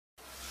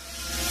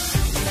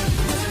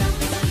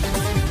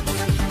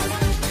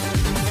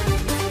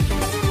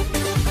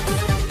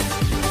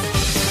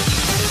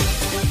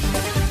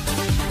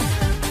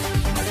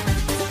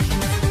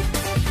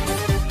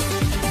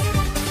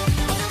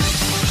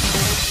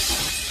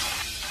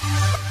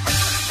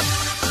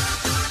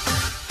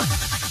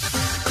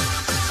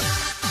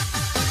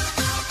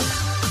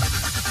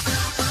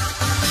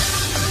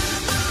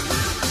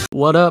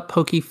What up,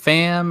 Poke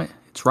fam?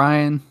 It's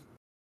Ryan.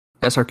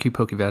 SRQ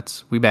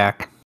PokeVets. We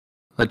back.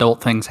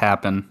 Adult things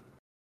happen.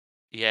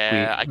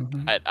 Yeah,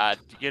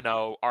 We,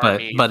 Army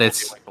but told me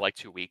it's for like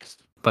 2 weeks.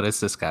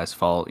 this guy's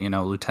fault.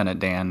 Lieutenant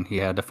Dan. He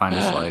had to find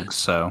his legs.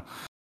 So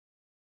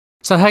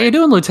how you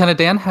doing, Lieutenant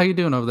Dan? How you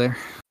doing over there?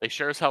 They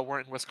sure as hell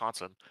weren't in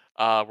Wisconsin,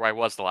 where I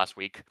was the last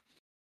week.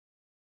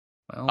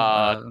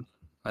 Well,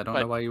 I don't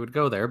know why you would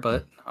go there,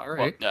 but all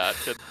right.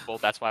 Well,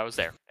 that's why I was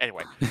there.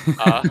 Anyway,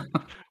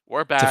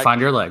 we're back. To find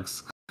your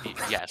legs.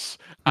 Yes,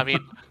 I mean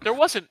there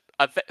wasn't.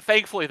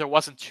 Thankfully, there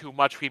wasn't too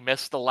much we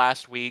missed the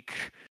last week.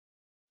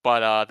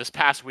 But this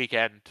past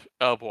weekend,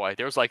 oh boy,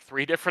 there was like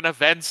 3 different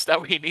events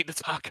that we need to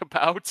talk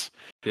about.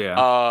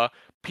 Yeah.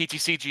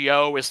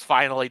 PTCGO is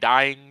finally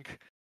dying,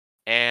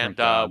 and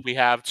we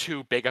have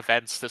 2 big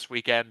events this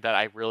weekend that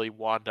I really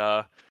want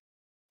to.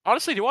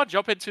 Honestly, do you want to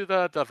jump into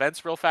the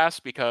events real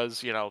fast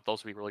because those will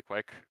be really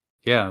quick.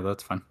 Yeah,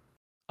 that's fine.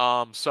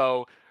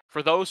 So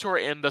for those who are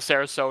in the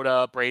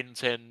Sarasota,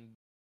 Bradenton,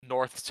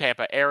 North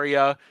Tampa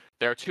area,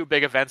 there are 2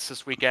 big events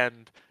this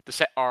weekend.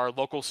 Our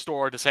local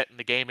store, Descent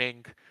into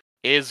Gaming,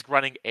 is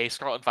running a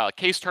Scarlet and Violet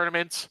case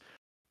tournament.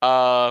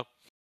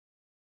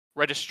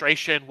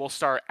 Registration will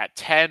start at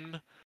 10.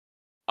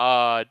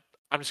 I'm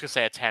just gonna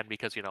say at 10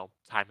 because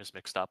time is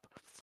mixed up.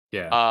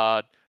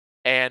 Yeah.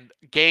 And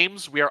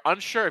games, we are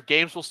unsure if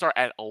games will start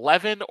at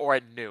 11 or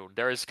at noon.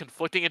 There is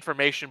conflicting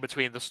information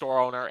between the store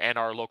owner and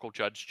our local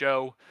Judge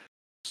Joe.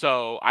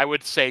 So I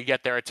would say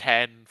get there at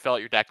 10, fill out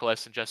your deck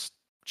list, and just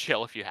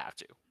chill if you have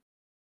to.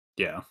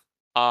 Yeah.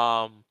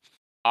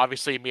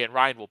 Obviously, me and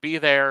Ryan will be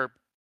there.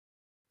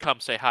 Come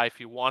say hi if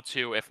you want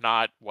to. If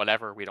not,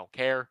 whatever. We don't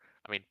care.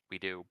 I mean, we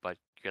do, but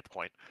you get the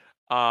point.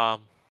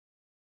 The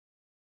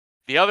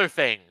other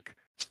thing,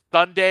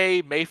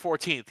 Sunday, May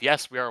 14th.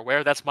 Yes, we are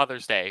aware that's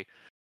Mother's Day.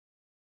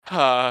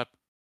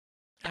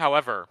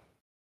 However,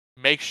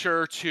 make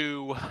sure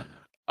to.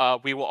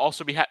 There will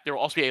also be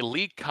a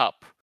League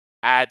Cup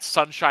at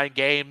Sunshine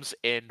Games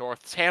in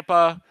North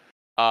Tampa.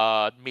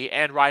 Me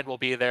and Ryan will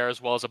be there, as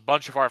well as a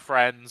bunch of our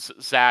friends: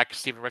 Zach,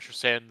 Steven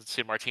Richardson,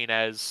 Sid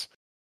Martinez,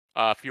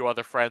 a few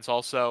other friends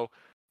also.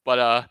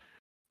 But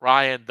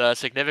Ryan, the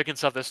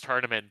significance of this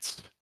tournament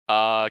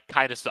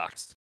kind of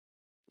sucks.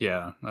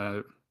 Yeah.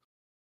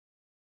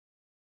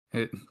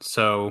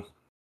 So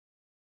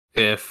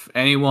if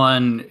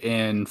anyone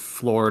in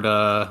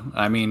Florida,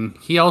 I mean,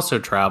 he also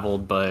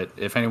traveled, but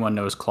if anyone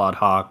knows Claude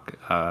Hawk,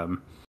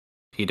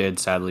 he did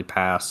sadly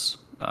pass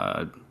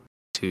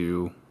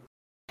to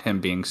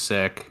him being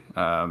sick.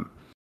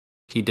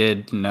 He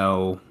did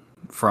know,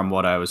 from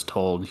what I was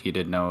told, he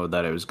did know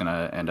that it was going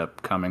to end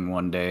up coming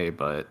one day,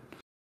 but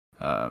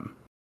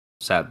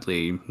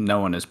sadly, no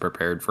one is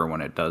prepared for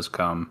when it does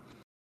come.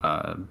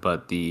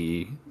 But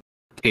the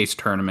case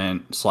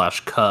tournament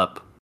 /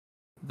 cup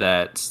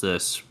that's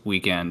this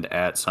weekend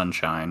at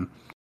Sunshine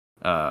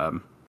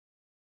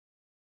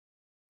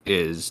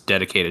is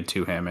dedicated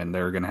to him, and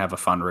they're going to have a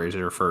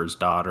fundraiser for his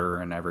daughter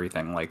and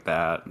everything like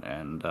that.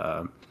 And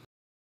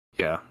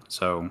yeah,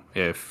 so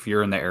if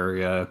you're in the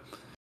area,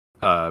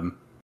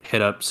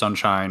 hit up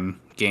Sunshine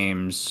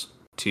Games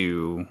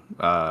to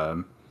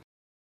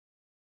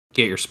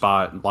get your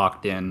spot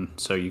locked in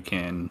so you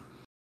can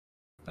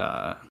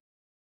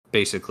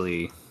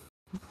basically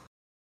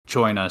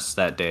join us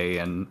that day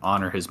and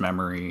honor his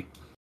memory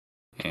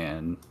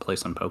and play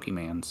some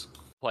Pokemans.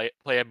 Play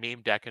a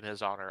meme deck in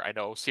his honor. I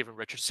know Steven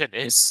Richardson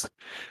is.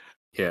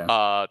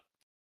 Yeah.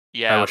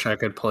 Yeah. I wish I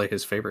could play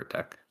his favorite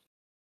deck.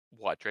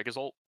 What,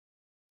 Dragozolt?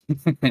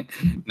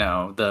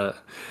 No,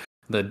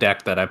 the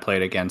deck that I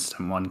played against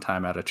him one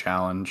time at a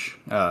challenge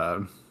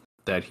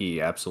that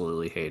he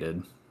absolutely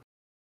hated.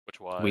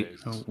 Which was?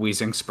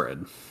 Weezing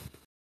Spread.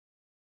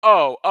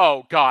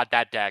 Oh god,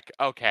 that deck.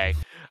 Okay.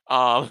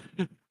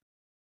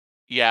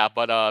 Yeah,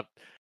 but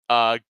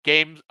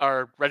games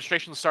or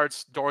registration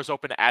starts, doors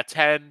open at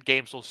 10,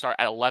 games will start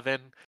at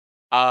 11.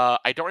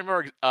 I don't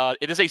remember,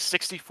 it is a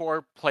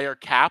 64 player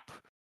cap,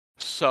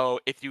 so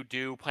if you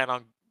do plan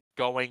on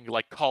going,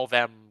 like, call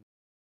them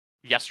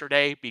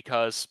yesterday,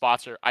 because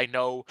spots are, I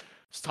know,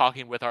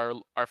 talking with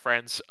our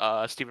friends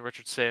Steven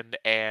Richardson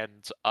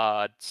and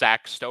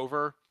Zach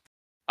Stover,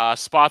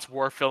 spots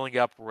were filling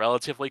up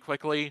relatively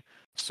quickly,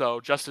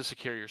 so just to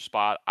secure your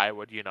spot, I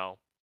would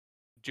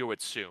do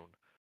it soon.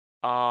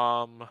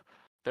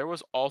 There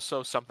was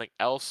also something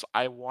else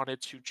I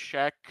wanted to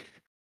check.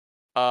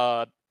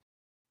 I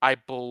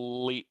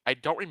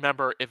don't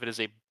remember if it is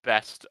a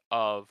best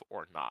of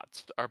or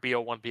not. Or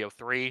BO1,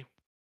 BO3.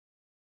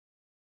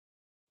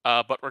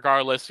 But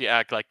regardless,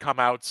 yeah, like come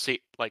out,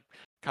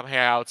 come hang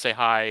out, say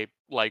hi,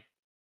 like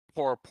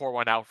pour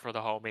one out for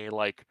the homie.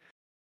 Like,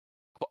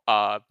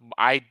 I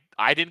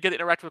didn't get to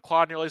interact with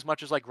Claude nearly as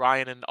much as like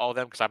Ryan and all of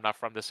them because I'm not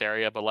from this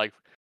area. But like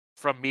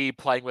from me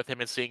playing with him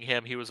and seeing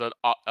him, he was a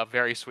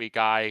very sweet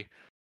guy.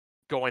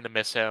 Going to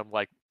miss him.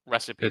 Like,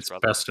 rest in peace, it's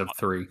brother. Best of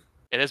 3.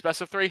 It is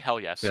best of 3? Hell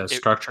yes. Yeah,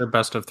 structure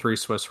best of 3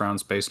 Swiss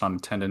rounds based on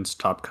attendance,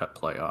 top cut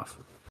playoff.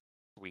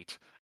 Sweet.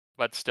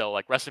 But still,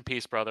 like, rest in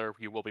peace, brother.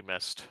 You will be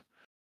missed.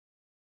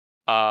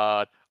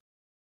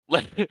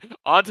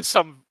 On to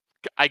some,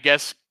 I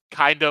guess,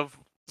 kind of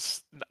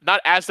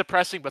not as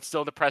depressing, but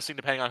still depressing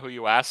depending on who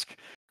you ask.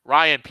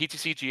 Ryan,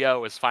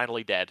 PTCGO is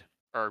finally dead,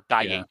 or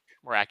Yeah. dying,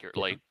 more Yeah.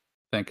 accurately.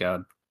 Thank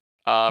God.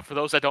 For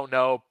those that don't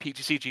know,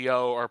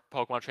 PTCGO, or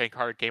Pokemon Trading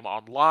Card Game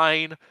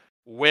Online,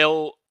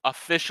 will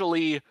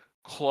officially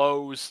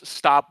close,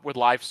 stop with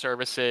live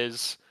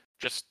services,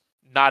 just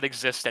not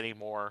exist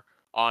anymore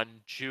on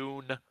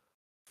June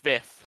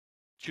 5th,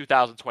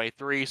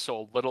 2023,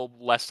 so a little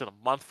less than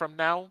a month from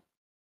now.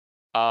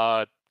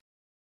 Uh,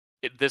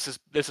 this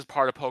is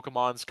part of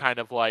Pokemon's kind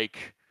of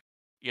like,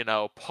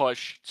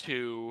 push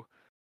to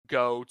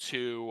go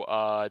to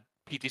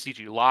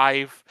PTCG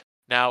Live.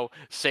 Now,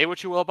 say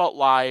what you will about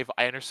Live.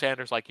 I understand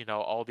there's like,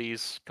 all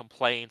these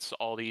complaints,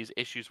 all these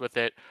issues with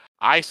it.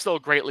 I still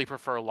greatly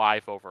prefer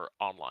Live over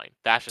online.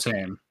 That's just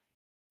me.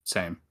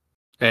 Same.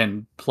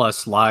 And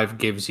plus, live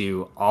gives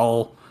you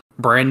all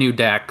brand new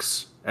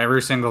decks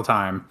every single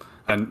time,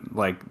 and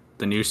like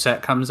the new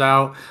set comes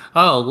out.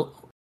 Oh,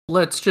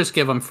 let's just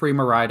give them free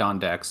Miraidon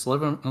decks.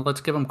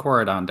 Let's give them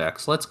Coridon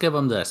decks. Let's give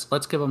them this.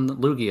 Let's give them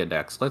Lugia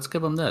decks. Let's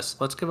give them this.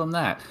 Let's give them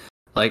that.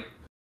 Like,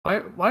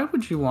 why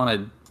would you want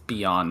to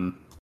be on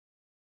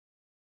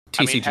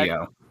I mean, heck,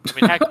 TCGO?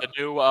 heck,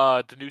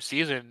 the new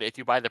season, if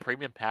you buy the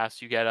premium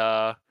pass, you get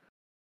a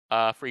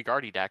free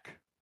Guardy deck.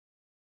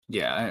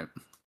 Yeah,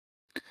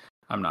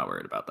 I'm not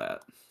worried about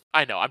that.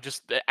 I know. I'm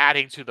just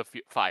adding to the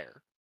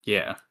fire.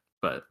 Yeah,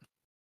 but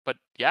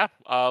Yeah,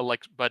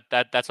 but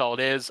that's all it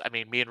is. I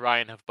mean, me and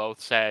Ryan have both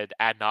said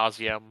ad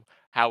nauseum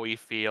how we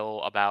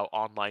feel about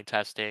online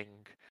testing,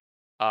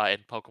 in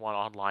Pokemon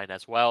Online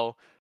as well.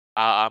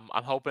 I'm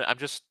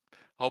just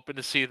hoping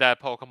to see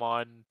that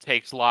Pokemon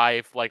takes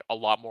live like a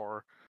lot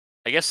more,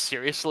 I guess,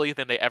 seriously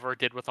than they ever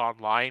did with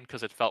online,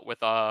 because it felt with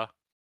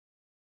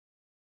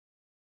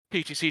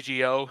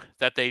PTCGO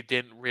that they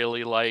didn't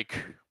really like.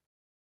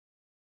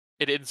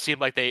 It didn't seem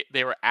like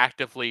they were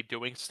actively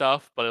doing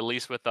stuff, but at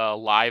least with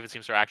live, it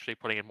seems they're actually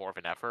putting in more of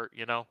an effort.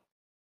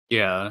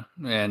 yeah,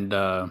 and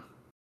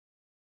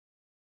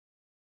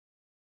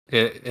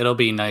it'll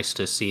be nice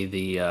to see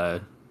the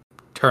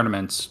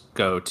tournaments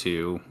go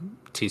to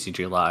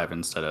TCG Live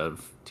instead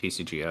of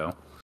TCGO.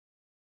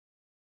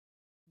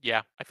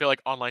 Yeah, I feel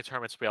like online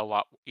tournaments will be a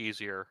lot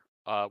easier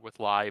with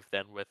live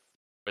than with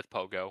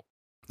Pogo.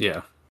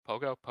 Yeah.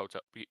 Pogo, Poto,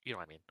 you know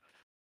what I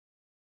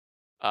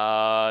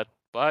mean.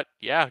 But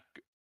yeah,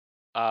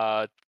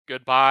 uh,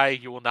 goodbye.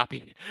 You will not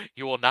be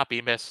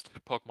missed.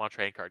 Pokemon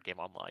Trading Card Game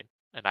Online,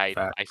 and I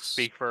Facts.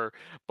 speak for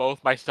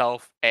both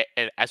myself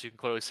and as you can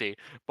clearly see,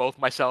 both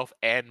myself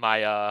and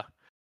my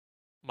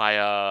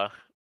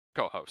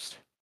co-host.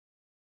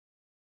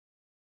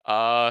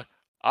 All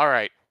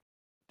right.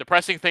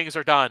 Depressing things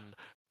are done.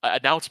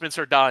 Announcements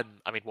are done.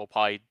 I mean, we'll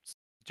probably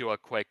do a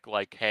quick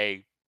like,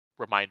 hey,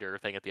 reminder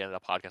thing at the end of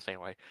the podcast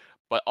anyway.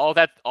 But all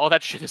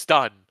that shit is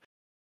done.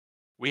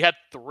 We had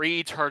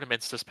 3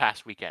 tournaments this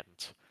past weekend.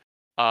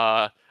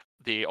 Uh,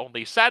 the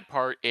only sad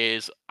part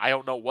is I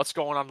don't know what's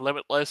going on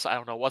Limitless. I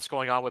don't know what's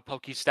going on with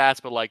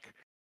PokeStats, but like,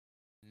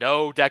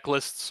 no deck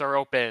lists are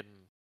open.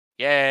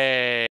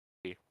 Yay!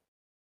 Yeah,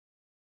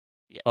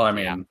 Well, I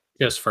yeah. mean,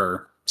 just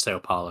for Sao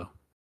Paulo.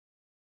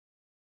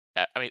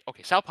 I mean,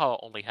 okay, Sao Paulo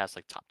only has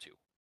like top 2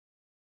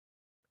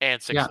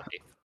 and 6th Yeah. and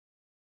 8th.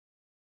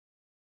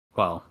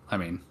 Well, I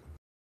mean,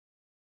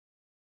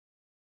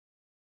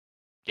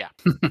 Yeah,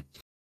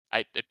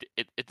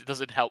 it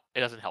doesn't help. It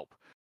doesn't help.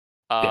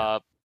 yeah. Uh,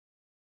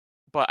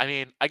 but I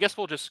mean, I guess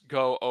we'll just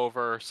go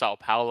over Sao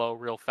Paulo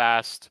real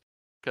fast,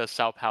 because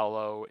Sao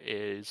Paulo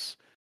is,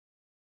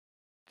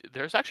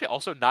 there's actually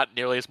also not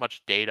nearly as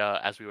much data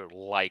as we would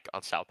like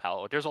on Sao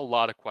Paulo. There's a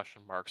lot of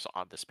question marks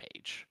on this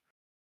page.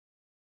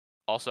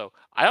 Also,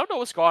 I don't know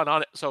what's going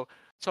on. So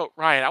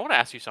Ryan, I want to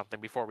ask you something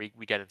before we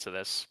get into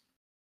this.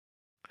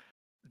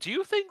 Do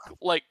you think,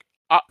 like,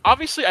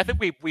 obviously, I think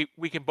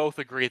we can both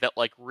agree that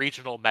like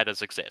regional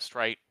metas exist,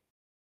 right?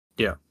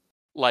 Yeah.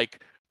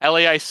 Like,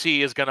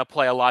 LAIC is going to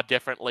play a lot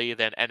differently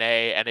than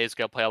NA. NA is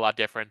going to play a lot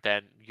different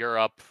than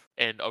Europe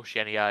and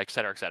Oceania, et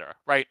cetera,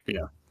 right?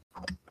 Yeah.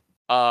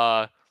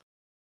 Uh,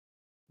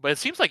 but it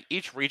seems like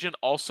each region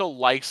also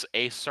likes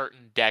a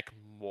certain deck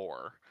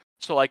more.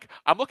 So, like,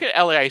 I'm looking at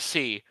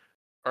LAIC,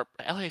 or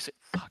LAIC,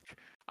 fuck.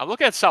 I'm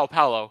looking at Sao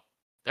Paulo.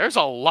 There's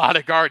a lot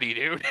of Guardy,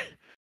 dude.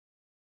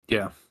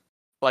 Yeah.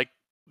 Like,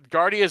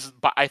 Guardy is,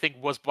 I think,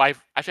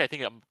 actually, I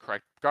think I'm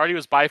correct. Guardy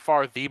was by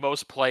far the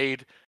most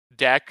played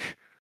deck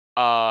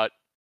uh,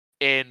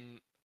 in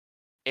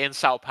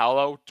Sao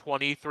Paulo.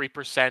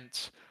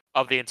 23%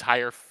 of the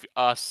entire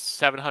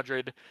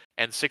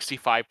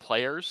 765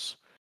 players,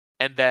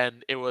 and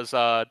then it was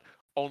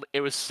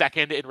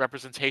second in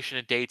representation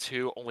in day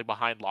 2, only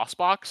behind Lost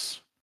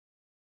Box.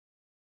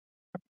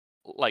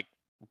 Like,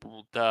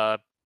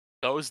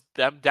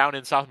 them down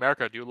in South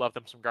America do love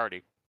them some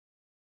Guardy.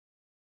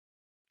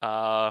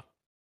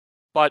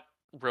 But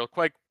real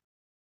quick,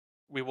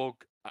 we will.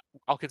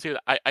 I'll consider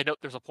that. I know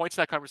there's a point to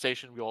that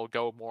conversation. We will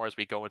go more as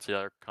we go into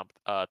the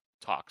other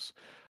talks,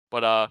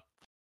 but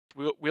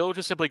we'll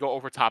just simply go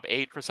over top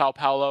 8 for Sao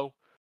Paulo.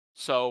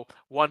 So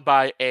won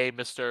by a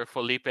Mr.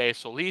 Felipe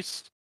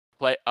Solis,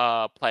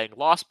 playing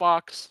Lost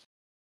Box.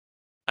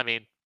 I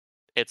mean,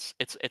 it's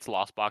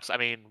Lost Box. I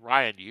mean,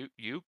 Ryan,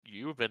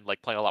 you've been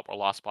like playing a lot more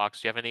Lost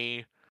Box. Do you have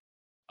any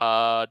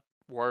uh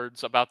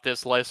words about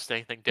this list?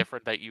 Anything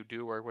different that you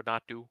do or would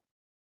not do?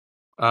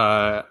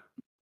 Uh,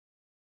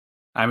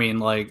 I mean,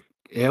 like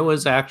it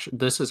was actually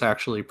this is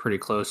actually pretty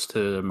close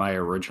to my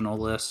original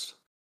list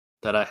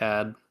that I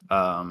had.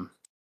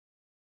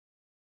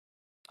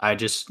 I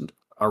just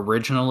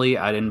originally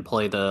I didn't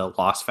play the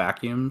Lost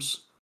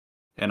Vacuums,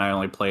 and I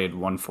only played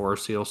one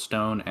Forest Seal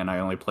Stone, and I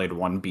only played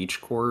one Beach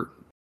Court.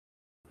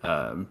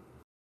 Um,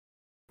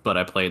 but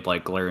I played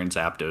like Galarian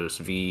Zapdos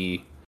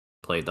V,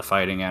 played the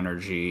Fighting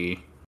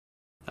Energy,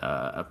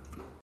 uh,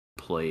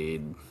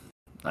 played.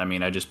 I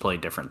mean, I just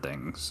played different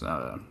things.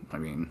 I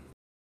mean,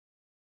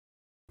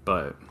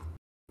 but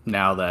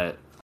now that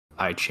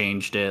I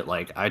changed it,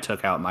 like I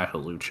took out my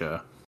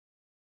Halucha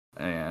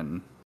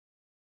and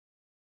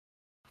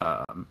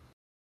um,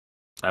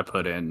 I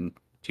put in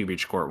two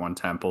Beach Court, one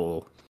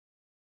Temple.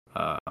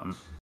 Um,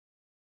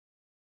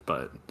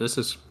 but this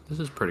is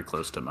pretty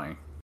close to my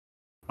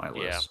Yeah.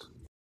 list.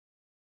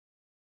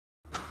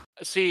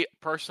 See,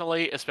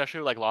 personally,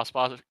 especially like Lost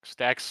Box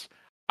decks,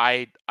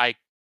 I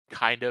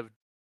kind of,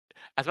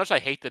 as much as I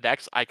hate the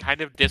decks, I kind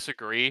of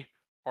disagree,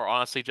 or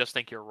honestly just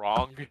think you're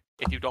wrong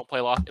if you don't play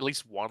at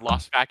least one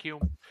Lost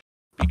Vacuum,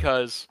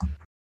 because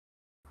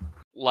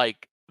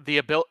like the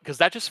ability, because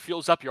that just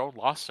fills up your own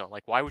Lost Zone.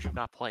 Like, why would you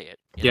not play it?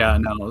 Yeah,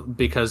 no,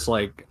 because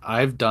like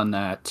I've done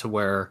that to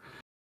where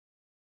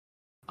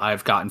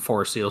I've gotten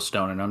 4 Seal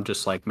Stone, and I'm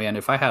just like, man,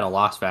 if I had a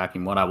Lost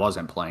Vacuum when I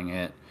wasn't playing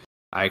it,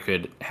 I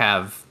could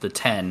have the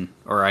 10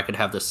 or I could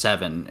have the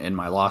 7 in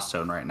my Lost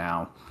Zone right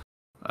now.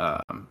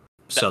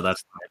 So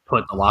that's why I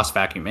put the Lost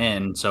Vacuum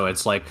in. So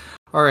it's like,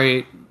 all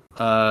right,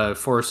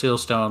 4 Seal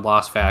Stone,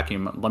 Lost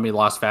Vacuum. Let me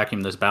Lost Vacuum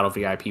this Battle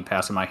VIP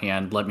pass in my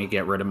hand. Let me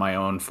get rid of my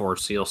own 4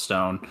 Seal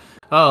Stone.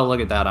 Oh,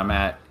 look at that. I'm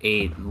at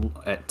 8,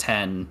 at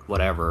 10,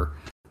 whatever.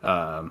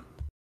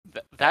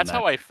 That's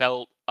how I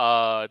felt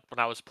when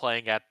I was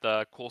playing at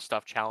the Cool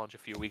Stuff Challenge a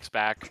few weeks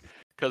back,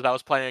 because I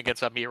was playing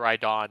against a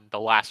Miraidon the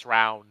last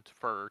round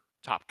for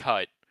top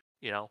cut,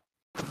 you know,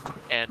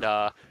 and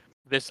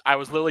this I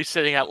was literally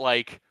sitting at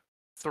like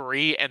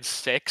 3 and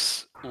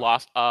 6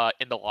 lost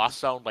in the Lost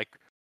Zone, like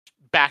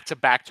back to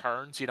back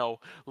turns,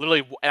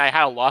 literally, and I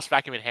had a Lost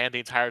Vacuum in hand the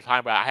entire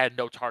time, but I had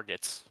no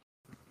targets.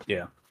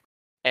 Yeah.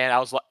 And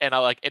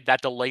that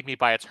delayed me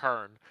by a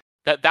turn.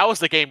 That was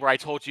the game where I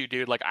told you,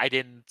 dude, like I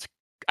didn't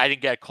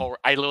get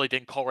I literally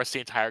didn't call rest the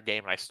entire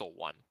game, and I still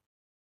won.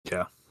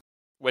 Yeah.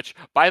 Which,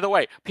 by the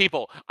way,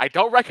 people, I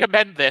don't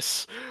recommend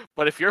this,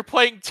 but if you're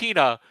playing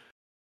Tina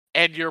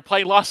and you're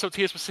playing Lost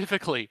Tina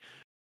specifically,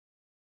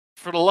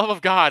 for the love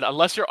of God,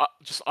 unless you're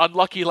just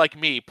unlucky like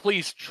me,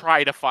 please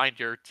try to find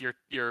your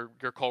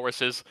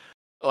choruses.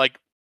 Like,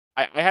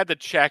 I had to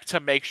check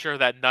to make sure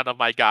that none of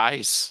my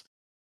guys,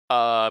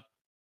 or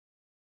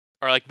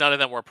like none of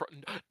them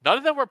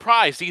were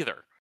prized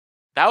either.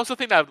 That was the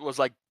thing that was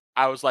like,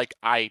 I was like,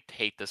 I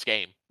hate this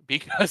game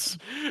because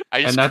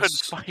I just couldn't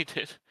find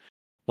it.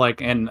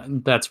 Like,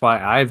 and that's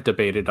why I've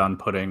debated on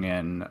putting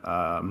in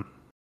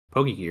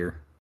Pokegear.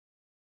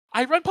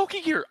 I run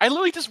Pokegear. I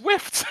literally just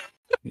whiffed.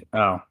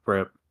 Oh,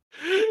 rip.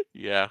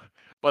 Yeah.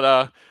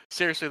 But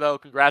seriously though,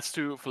 congrats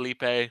to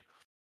Felipe.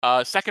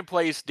 Second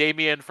place,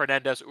 Damian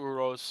Fernandez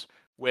Uros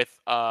with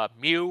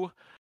Mew.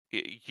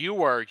 You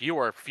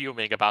were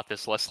fuming about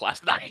this list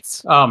last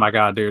night. Oh my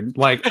god, dude.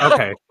 Like,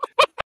 okay.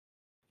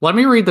 Let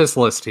me read this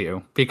list to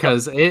you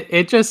because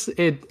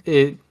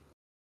it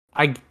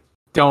I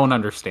don't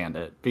understand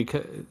it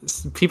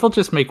because people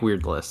just make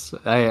weird lists.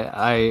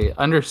 I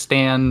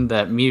understand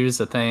that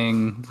Mew's a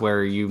thing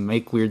where you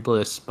make weird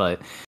lists,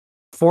 but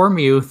 4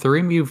 Mew,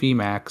 3 Mew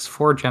VMAX,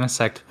 4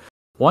 Genesect,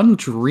 1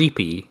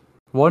 Dreepy,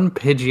 1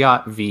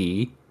 Pidgeot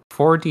V,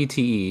 4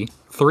 DTE,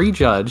 3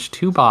 Judge,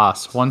 2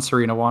 Boss, 1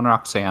 Serena, 1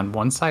 Roxanne,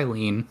 1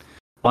 Silene,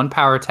 1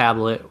 Power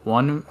Tablet,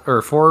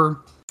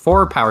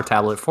 4 Power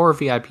Tablet, 4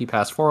 VIP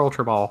Pass, 4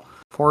 Ultra Ball,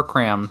 4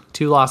 Cram,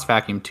 2 Lost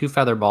Vacuum, 2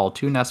 Feather Ball,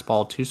 2 Nest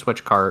Ball, 2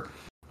 Switch Cart,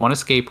 1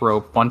 Escape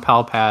Rope, 1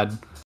 Pal Pad,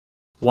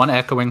 1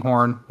 Echoing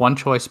Horn, 1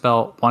 Choice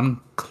Belt, 1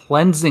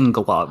 Cleansing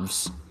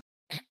Gloves,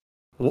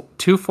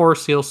 2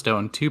 Forest Seal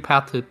Stone, 2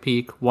 Path to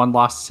Peak, 1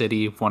 Lost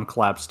City, 1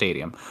 Collapse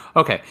Stadium.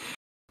 Okay.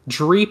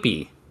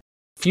 Dreepy.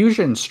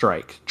 Fusion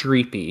Strike.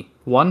 Dreepy.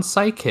 1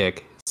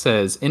 Psychic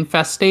says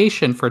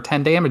Infestation for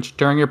 10 damage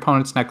during your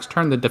opponent's next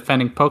turn. The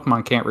defending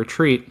Pokemon can't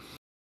retreat.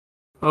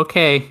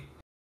 Okay.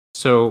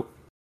 So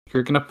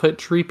you're going to put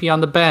Dreepy on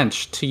the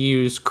bench to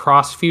use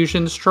Cross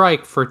Fusion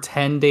Strike for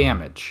 10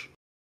 damage.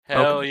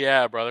 Hell okay.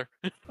 Yeah, brother.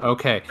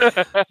 Okay.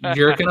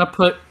 You're going to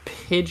put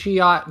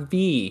Pidgeot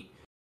V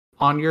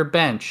on your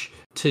bench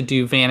to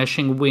do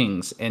Vanishing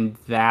Wings, and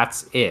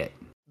that's it.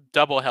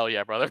 Double hell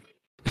yeah, brother.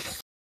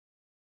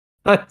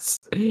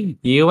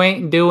 You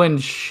ain't doing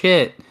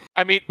shit.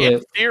 I mean,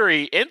 in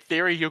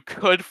theory, you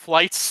could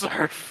Flight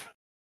Surf.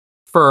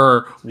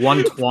 For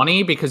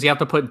 120 because you have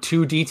to put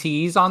 2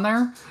 DTEs on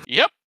there?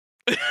 Yep.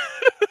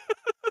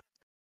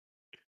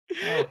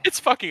 Oh, It's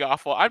fucking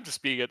awful. I'm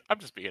just being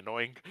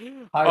annoying.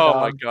 hi, Oh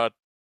my dog. god.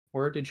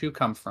 Where did you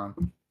come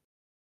from?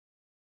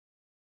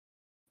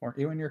 Weren't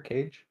you in your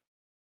cage?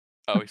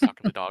 Oh, he's talking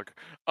to the dog.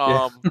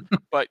 Yeah.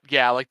 But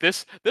yeah, like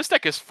this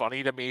deck is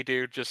funny to me,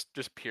 dude, just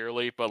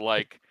purely, but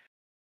like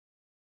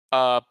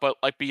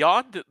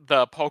beyond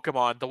the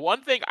Pokemon, the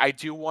one thing I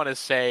do want to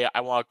say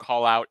I want to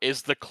call out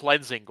is the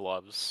cleansing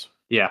gloves.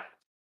 Yeah.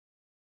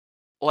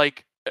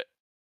 Like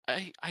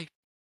I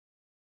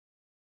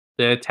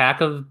The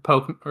attack of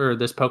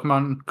this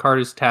Pokemon card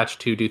is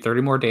attached to do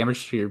 30 more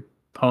damage to your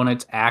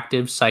opponent's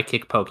active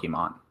psychic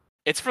Pokemon.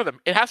 it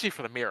has to be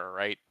for the mirror,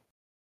 right?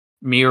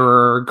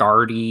 Mirror,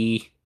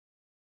 Guardy.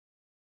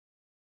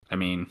 I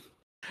mean,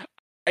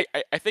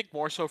 I think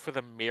more so for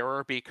the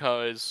mirror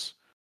because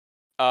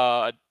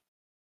uh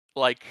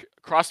like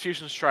Cross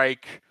Fusion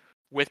Strike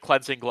with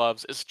cleansing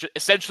gloves is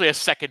essentially a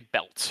second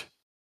belt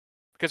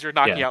because you're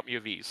knocking yeah. out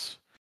MUVs.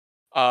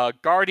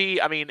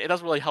 Guardy, I mean, it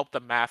doesn't really help the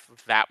math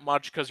that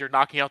much because you're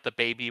knocking out the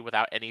baby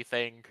without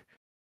anything,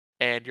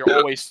 and you're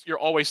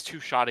always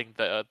two-shotting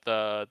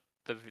the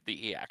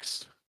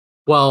EX.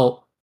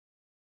 Well,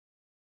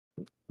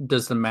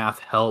 does the math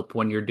help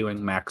when you're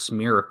doing Max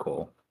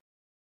Miracle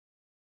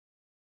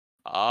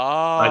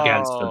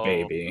against the Oh,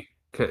 baby?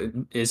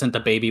 Isn't the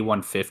baby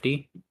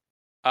 150?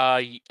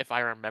 if I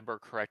remember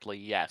correctly,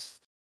 yes.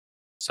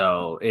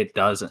 So it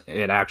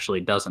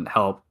actually doesn't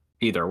help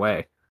either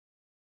way.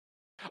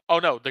 Oh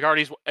no, the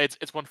Guardy's it's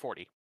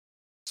 140.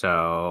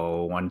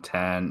 So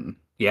 110.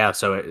 Yeah,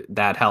 so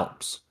that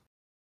helps.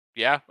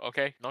 Yeah,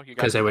 okay, no, you got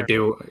Because me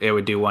there. it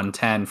would do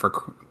 110 for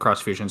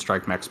Cross Fusion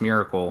Strike Max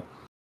Miracle,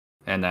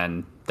 and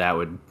then that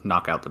would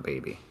knock out the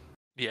baby.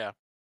 Yeah,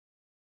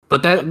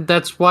 But but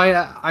that's why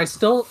I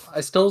still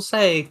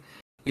say,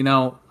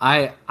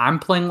 I'm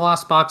playing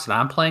Lost Box and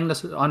I'm playing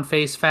this on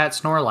Face Fat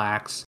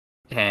Snorlax,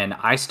 and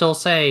I still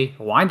say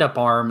Wind Up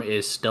Arm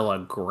is still a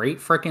great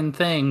freaking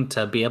thing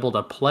to be able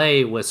to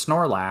play with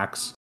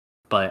Snorlax,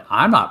 but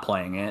I'm not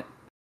playing it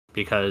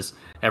because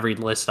every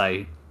list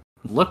I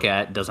look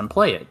at doesn't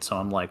play it. So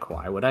I'm like,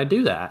 why would I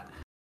do that?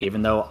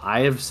 Even though I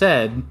have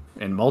said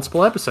in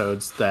multiple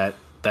episodes that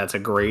that's a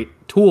great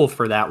tool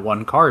for that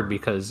one card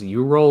because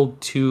you roll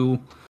two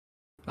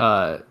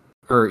uh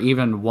or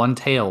even one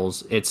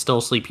tails, it's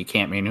still sleep. You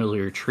can't manually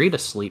retreat a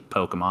sleep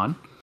Pokemon.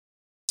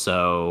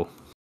 So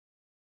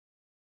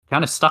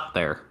kind of stuck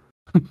there.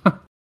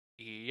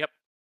 yep,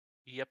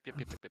 yep.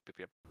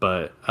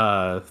 But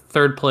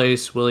third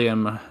place,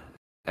 William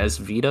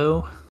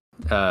Esvito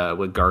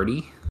with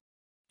Guardy.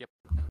 Yep.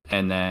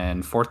 And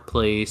then fourth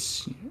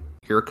place,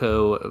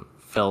 Yurko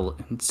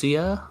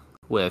Valencia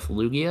with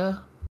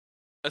Lugia.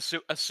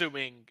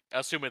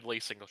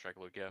 Assumedly single strike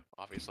Lugia,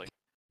 obviously.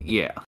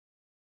 Yeah.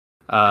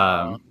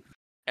 Uh, Um,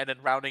 and then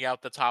rounding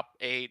out the top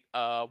 8,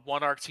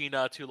 one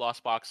Arctina, 2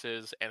 Lost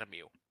Boxes, and a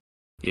Mew.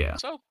 yeah.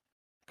 So,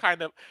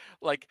 kind of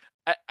like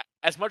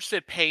as much as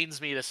it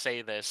pains me to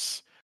say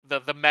this,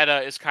 the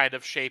meta is kind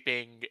of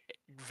shaping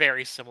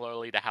very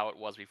similarly to how it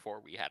was before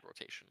we had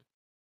rotation.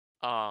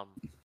 Um,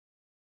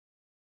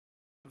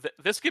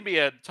 this could be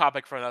a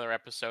topic for another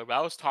episode. But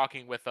I was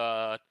talking with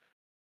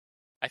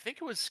I think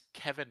it was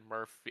Kevin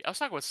Murphy. I was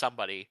talking with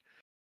somebody.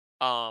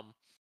 Um,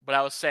 but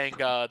I was saying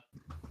no,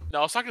 I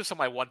was talking to some of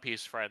my One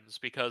Piece friends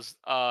because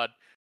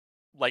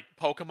like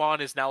Pokemon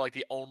is now like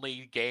the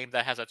only game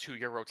that has a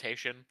 2-year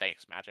rotation.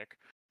 Thanks, Magic.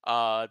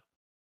 Uh,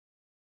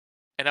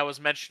 and I was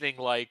mentioning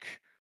like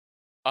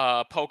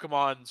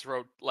Pokemon's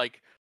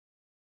like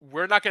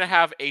we're not gonna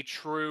have a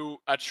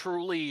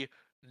truly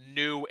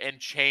new and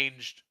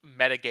changed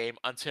metagame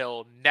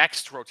until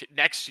next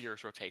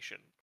year's rotation,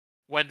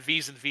 when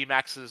V's and V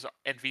Maxes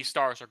and V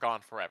Stars are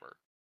gone forever.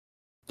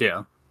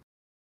 Yeah.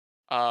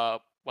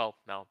 Well,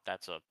 no,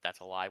 that's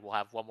a lie. We'll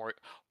have one more.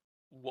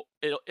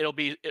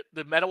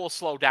 The meta will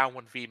slow down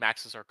when V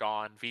Maxes are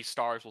gone. V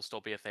Stars will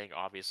still be a thing,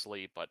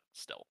 obviously, but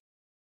still.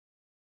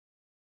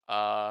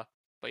 Uh,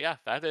 but yeah,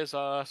 that is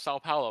Sao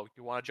Paulo.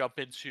 You want to jump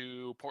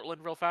into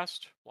Portland real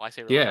fast? Well, I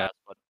say real Yeah. fast,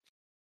 but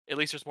at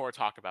least there's more to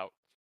talk about.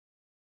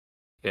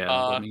 Yeah.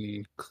 Let Uh,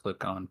 me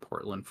click on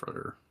Portland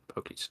for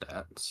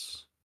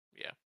Pokestats.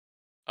 yeah.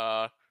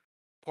 Uh,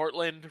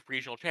 Portland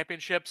Regional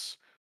Championships.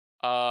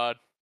 Uh,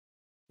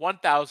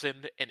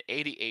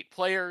 1,088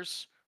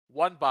 players,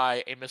 won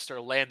by a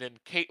Mr. Landon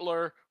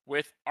Catler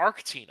with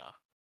Arctina.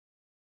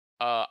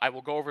 I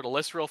will go over the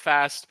list real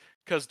fast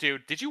because,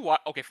 dude, did you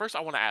watch? Okay, first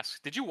I want to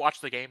ask, did you watch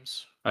the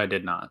games? I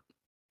did not.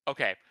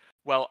 Okay,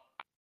 well,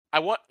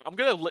 I'm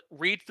gonna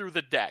read through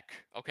the deck.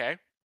 Okay,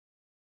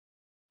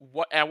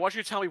 and I want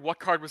you to tell me what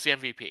card was the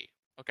MVP.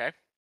 Okay,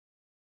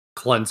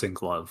 Cleansing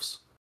gloves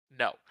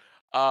no.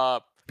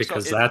 So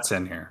because that's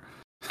in here.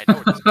 I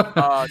know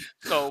it is.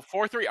 So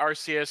 4-3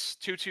 Arceus,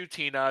 2-2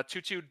 Tina,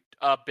 2-2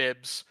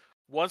 Bibs,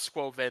 1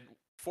 Squoven,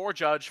 4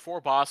 Judge, 4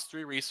 Boss,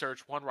 3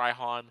 Research, 1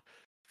 Raihan,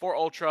 4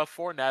 Ultra,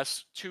 4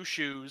 Ness, 2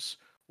 Shoes,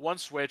 1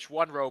 Switch,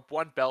 1 Rope,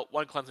 1 Belt,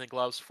 1 Cleansing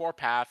Gloves, 4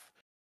 Path,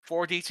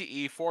 4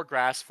 DTE, 4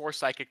 Grass, 4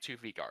 Psychic, 2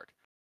 V-Guard.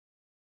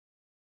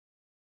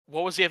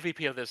 What was the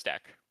MVP of this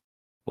deck?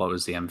 What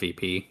was the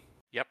MVP?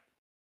 Yep.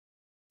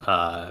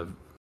 Uh,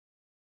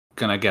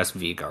 gonna guess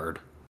V guard.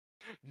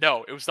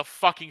 No, it was the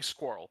fucking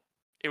squirrel.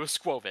 It was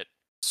Squovit.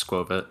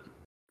 Squovit.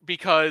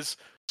 Because,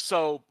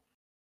 so,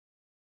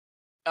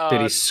 Did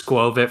he uh,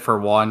 squove it for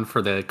one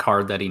for the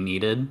card that he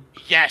needed?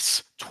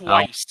 yes, Oh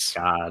twice.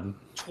 my god.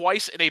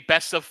 Twice in a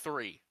best of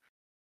 3.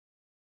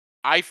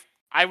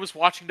 I was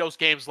watching those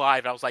games live,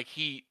 and I was like,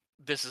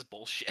 this is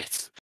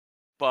bullshit.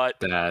 But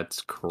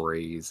That's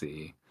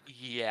crazy.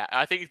 yeah,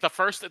 I think the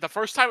first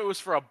time it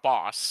was for a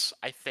boss.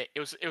 I think it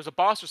was a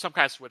boss or some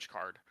kind of switch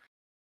card,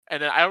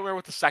 and then I don't remember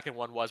what the second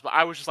one was. But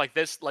I was just like,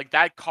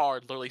 that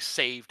card literally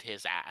saved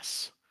his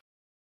ass.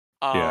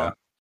 Yeah. Um,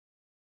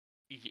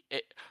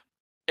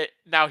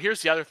 now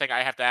here's the other thing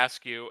I have to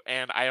ask you,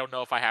 and I don't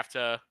know if I have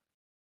to.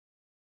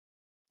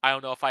 I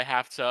don't know if I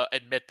have to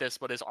admit this,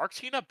 but is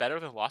Arctina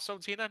better than Lost Zone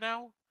Tina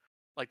now?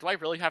 Like, do I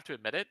really have to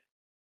admit it?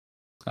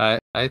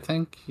 I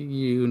think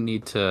you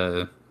need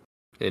to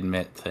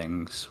admit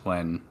things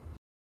when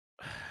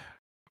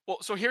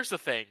Well, so here's the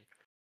thing.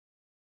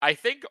 I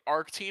think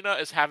Arctina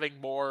is having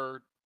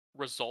more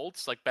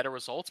results, like better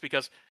results,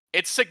 because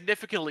it's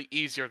significantly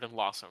easier than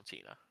Lost Zone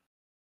Tina.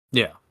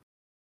 yeah.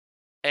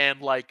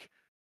 And like,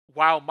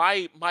 while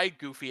my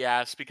goofy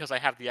ass, because I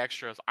have the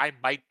extras, I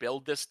might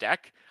build this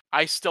deck.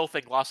 I still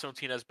think Lost Zone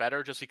Tina is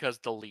better just because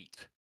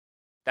delete.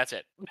 That's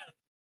it.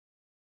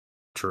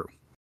 True.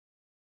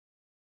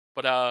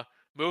 But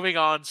moving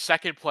on,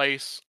 second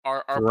place,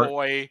 our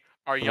boy,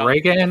 our young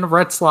Reagan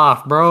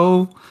Retzloff,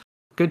 bro.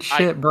 Good I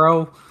shit,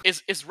 bro.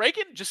 is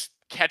Reagan just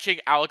catching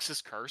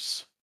Alex's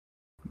curse?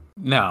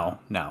 No.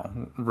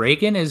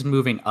 Reagan is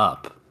moving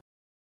up.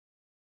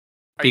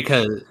 Are you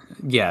Because sure?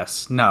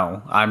 yes,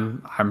 no, I'm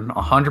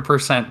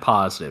 100%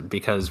 positive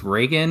because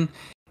Reagan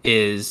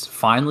is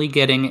finally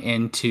getting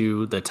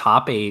into the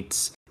top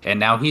 8s and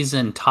now he's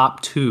in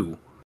top 2.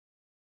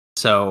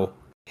 So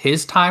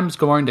his time's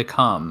going to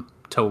come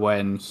to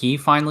when he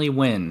finally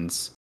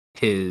wins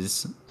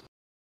his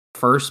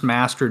first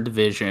Master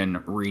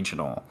Division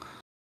regional.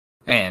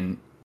 And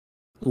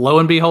lo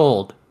and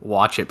behold,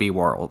 watch it be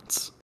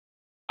Worlds.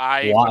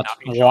 I would Watch not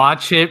be shocked.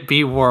 watch it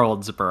be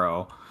Worlds,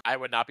 bro. I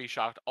would not be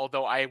shocked.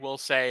 Although I will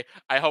say,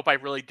 I hope I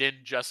really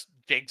didn't just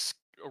jinx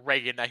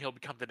Reagan that he'll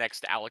become the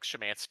next Alex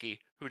Shemansky,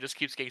 who just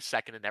keeps getting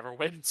second and never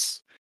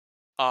wins.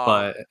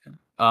 But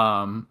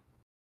um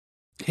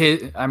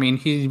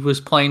he was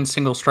playing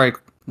single strike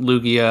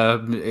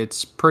Lugia.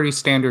 It's pretty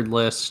standard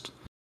list.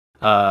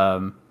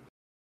 Um,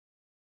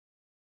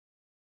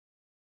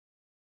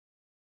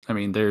 I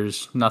mean,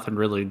 there's nothing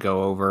really to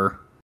go over.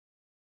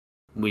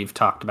 We've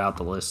talked about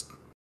the list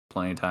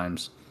plenty of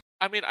times.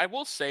 I mean, I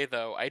will say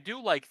though, I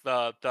do like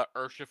the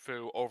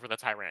Urshifu over the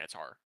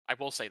Tyranitar. I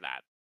will say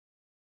that.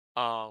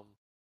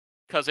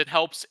 Because it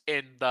helps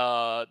in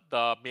the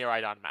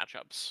Miraidon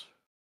matchups.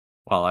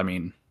 Well, I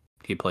mean,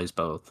 he plays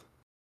both.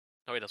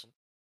 No, he doesn't.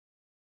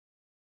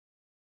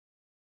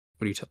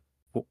 What do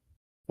you?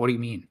 What do you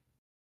mean?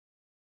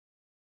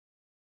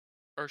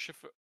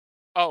 Urshifu.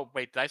 Oh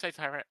wait, did I say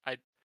Tyrant?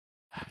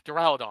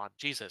 Duraludon.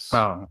 Jesus.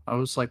 Oh, I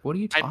was like, what are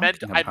you talking I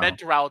meant about?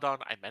 Duraludon.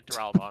 I meant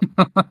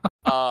Duraludon.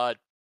 Uh,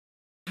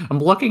 I'm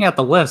looking at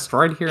the list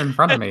right here in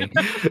front of me.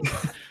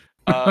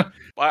 But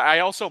I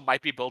also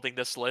might be building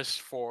this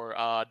list for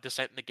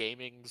Descent into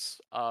Gaming's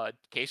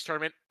case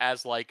tournament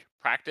as like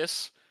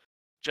practice,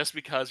 just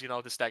because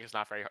this deck is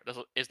not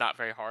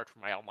very hard for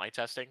my online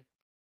testing.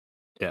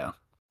 Yeah.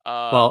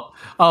 Uh, Well,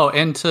 oh,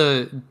 and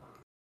to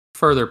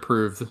further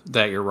prove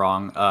that you're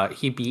wrong,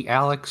 he beat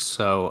Alex,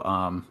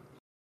 so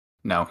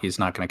no, he's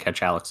not going to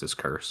catch Alex's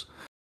curse.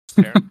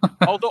 fair.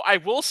 Although I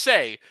will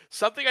say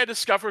something I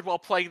discovered while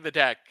playing the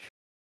deck: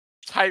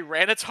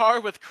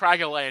 Tyranitar with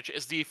Cragalanche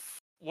is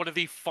one of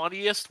the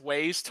funniest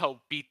ways to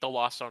beat the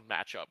Lost Zone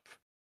matchup,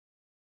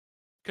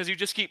 because you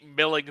just keep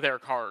milling their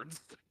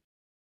cards.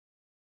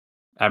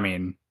 I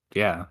mean,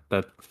 yeah,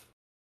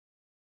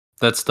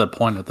 that's the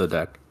point of the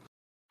deck.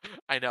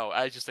 I know.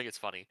 I just think it's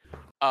funny.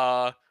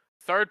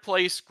 Third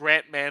place,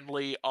 Grant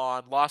Manley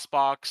on Lost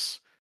Box.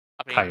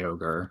 I mean,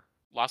 Kyogre.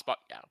 Lost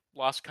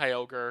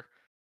Kyogre.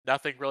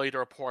 Nothing really to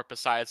report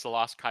besides the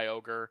Lost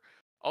Kyogre.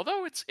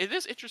 Although it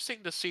is interesting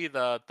to see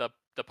the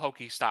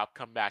Pokestop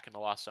come back in the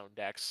Lost Zone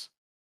decks.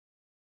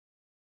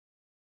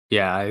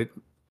 Yeah, I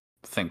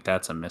think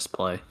that's a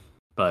misplay.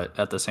 But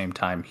at the same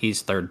time,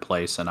 he's third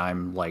place and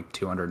I'm like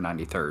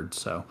 293rd,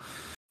 so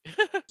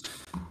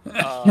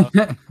uh,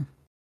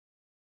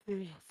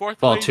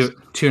 Fourth well, place,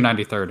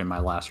 293rd in my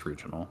last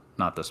regional,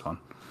 not this one.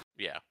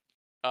 yeah.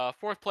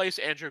 Fourth place,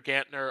 Andrew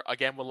Gantner,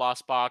 again with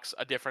Lost Box,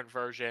 a different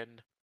version.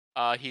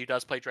 He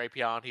does play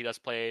Drapion, he does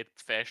play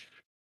Fish,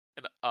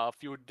 and a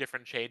few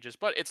different changes,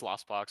 but it's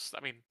Lost Box.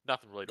 I mean,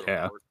 nothing really to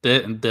Yeah,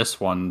 report. this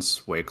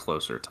one's way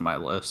closer to my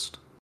list.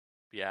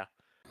 Yeah.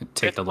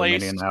 Take Fifth the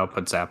place, Luminion out,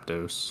 put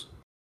Zapdos.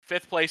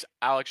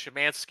 Alex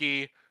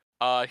Shemansky.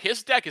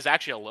 His deck is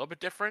actually a little bit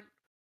different.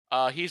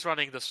 He's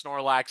running the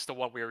Snorlax, the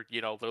one we were,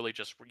 literally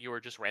you were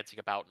just ranting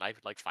about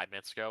like 5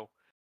 minutes ago.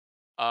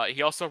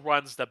 He also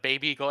runs the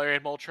Baby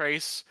Galarian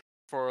Moltres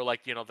for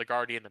like the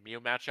Guardian, the Mew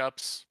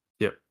matchups.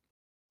 Yep.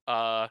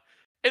 Uh,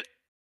 it,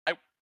 I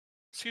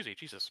Excuse me,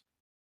 Jesus.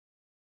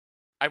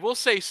 I will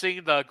say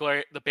seeing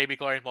the baby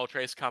Galarian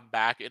Moltres come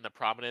back into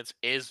prominence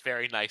is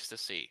very nice to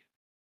see.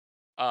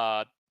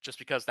 Just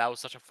because that was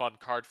such a fun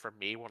card for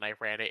me when I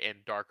ran it in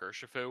Dark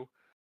Urshifu.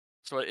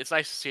 So it's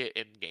nice to see it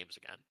in games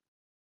again.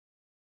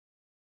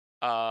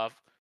 Uh,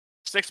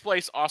 Sixth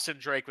place, Austin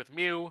Drake with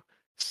Mew.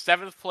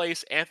 Seventh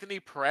place, Anthony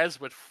Perez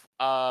with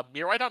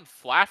Miraidon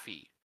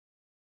Flaffy.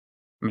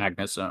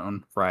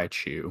 Magnezone,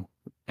 Raichu,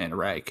 and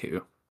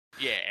Raikou.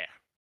 Yeah.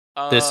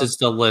 This is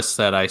the list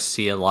that I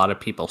see a lot of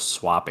people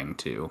swapping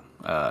to,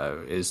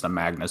 is the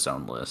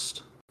Magnezone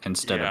list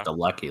instead of Yeah. the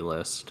Lucky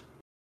list.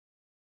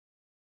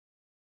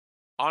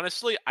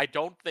 Honestly, I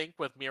don't think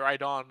with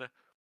Miraidon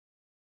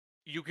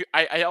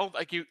I don't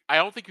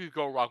think you could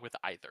go wrong with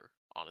either,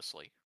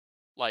 honestly.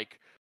 Like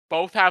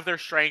both have their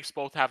strengths,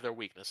 both have their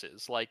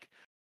weaknesses. Like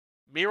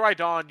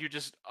Miraidon, you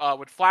just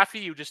with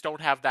Flaffy, you just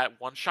don't have that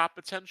one-shot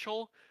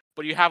potential,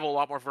 but you have a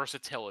lot more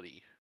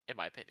versatility, in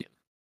my opinion.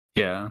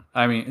 Yeah,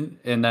 I mean,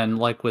 and then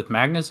like with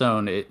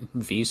Magnezone,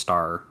 V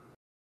Star,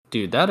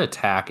 dude, that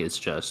attack is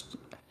just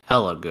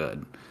hella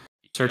good.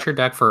 Search Yep. your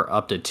deck for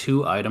up to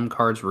 2 item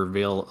cards,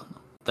 reveal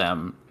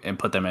them, and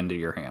put them into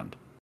your hand.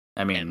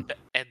 I mean,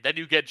 And then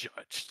you get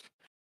judged.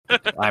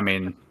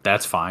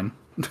 that's fine.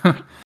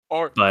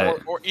 or but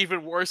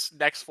even worse,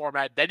 next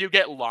format, then you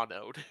get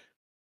Lanoed.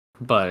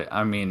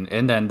 I mean,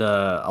 and then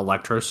the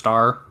Electro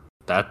Star,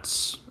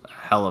 that's a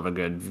hell of a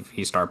good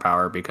V Star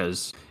power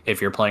because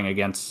if you're playing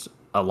against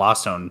a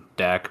Lost Zone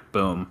deck,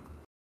 boom,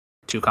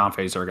 2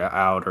 Comphase are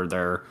out or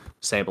their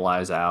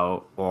Sableye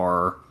out,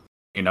 or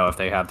if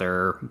they have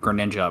their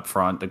Greninja up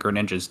front, the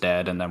Greninja's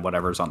dead, and then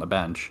whatever's on the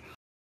bench.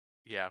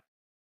 Yeah.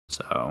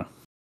 So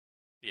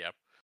Yeah.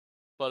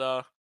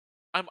 But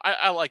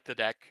I like the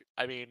deck.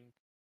 I mean,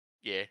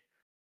 yeah.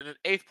 And in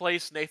eighth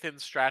place, Nathan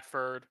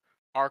Stratford,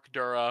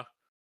 Arcdura.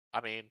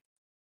 I mean,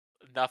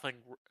 nothing.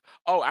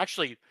 Oh,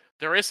 actually,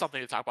 there is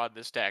something to talk about in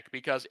this deck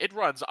because it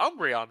runs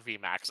Umbreon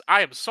VMAX.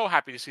 I am so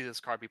happy to see this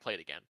card be played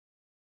again.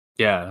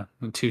 yeah,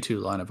 2/2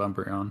 line of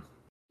Umbreon.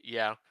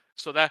 Yeah.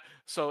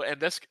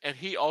 And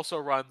he also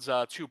runs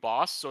 2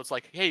 boss. So it's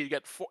like, hey, you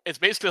get 4. It's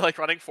basically like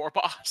running 4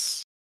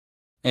 boss.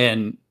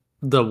 And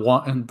the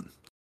one,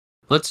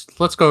 let's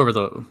go over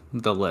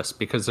the list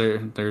because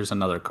there's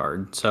another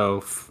card.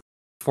 So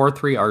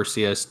 4/3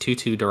 Arceus,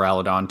 2/2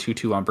 Duraludon,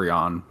 2/2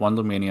 Umbreon, 1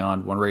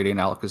 Lumineon, 1 Radiant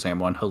Alakazam,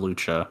 1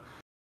 Hawlucha,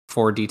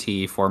 4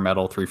 DT, 4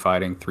 Metal, 3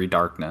 Fighting, 3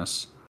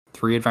 Darkness,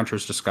 3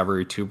 Adventures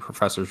Discovery, 2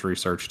 Professor's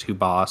Research, 2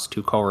 Boss,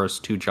 2 Chorus,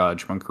 2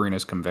 Judge, 1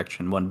 Karina's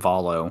Conviction, 1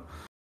 Volo,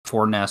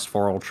 4 Nest,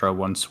 4 Ultra,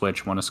 1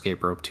 Switch, 1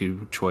 Escape Rope,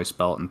 2 Choice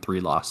Belt, and 3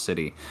 Lost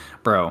City.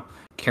 Bro,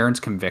 Karen's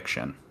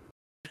Conviction.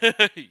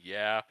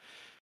 Yeah.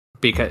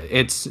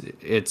 Because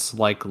it's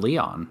like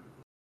Leon.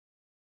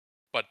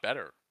 But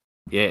better.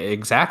 Yeah,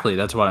 exactly.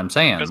 That's what I'm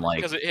saying. Like,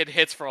 Because it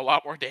hits for a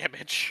lot more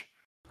damage.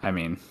 I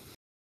mean,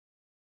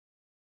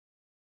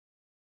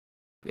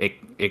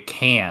 it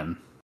can.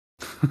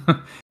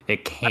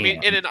 It can. I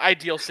mean, in an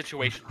ideal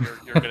situation,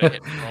 you're gonna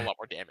hit for a lot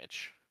more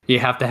damage. You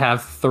have to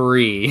have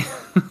 3.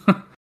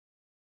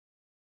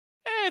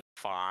 It's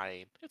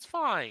fine. It's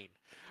fine.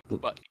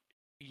 But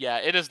yeah,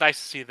 it is nice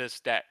to see this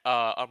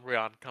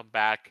Umbreon come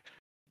back.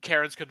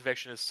 Karen's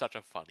Conviction is such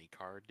a funny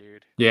card,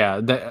 dude.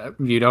 Yeah,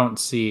 you don't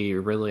see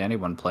really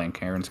anyone playing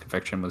Karen's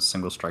Conviction with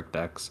single strike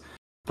decks.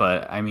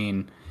 But I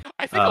mean,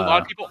 I think a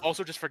lot of people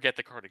also just forget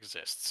the card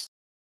exists.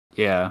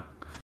 yeah.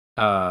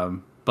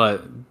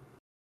 But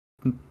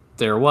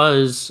there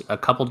was a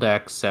couple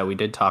decks that we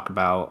did talk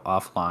about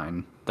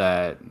offline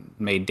that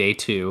made day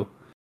 2.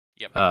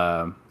 Yep.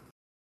 I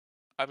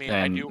mean,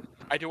 I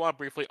do want to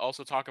briefly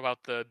also talk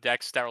about the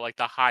decks that were like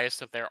the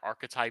highest of their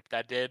archetype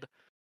that did.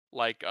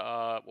 Like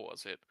what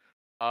was it?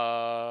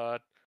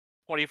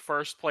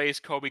 21st place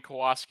Kobe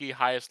Kowalski,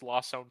 highest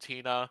Lost Zone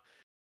Tina.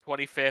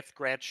 25th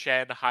Grant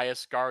Shen,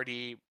 highest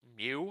Guardy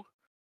Mew.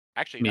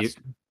 Actually, that's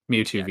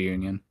Mewtwo yeah, V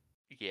Union.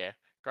 yeah.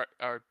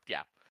 Or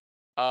yeah.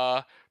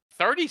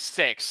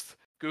 36th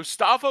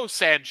Gustavo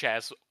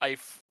Sanchez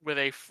with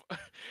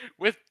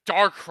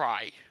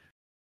Darkrai.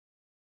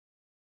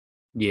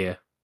 Yeah.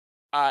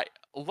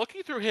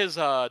 Looking through his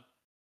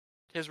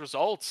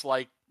results,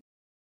 like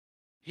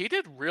he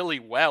did really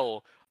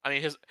well. I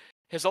mean,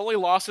 his only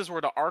losses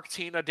were to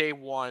Arctina day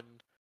 1,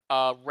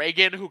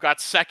 Reagan who got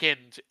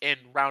second in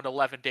round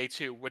 11 day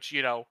 2, which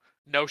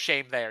no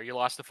shame there. You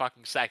lost the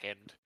fucking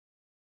second,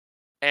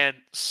 and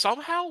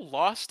somehow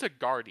lost to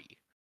Guardy.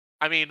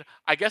 I mean,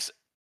 I guess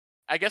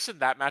in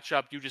that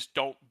matchup you just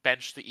don't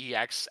bench the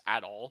EX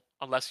at all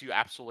unless you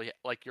absolutely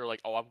you're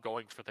like, oh, I'm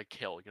going for the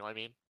kill. You know what I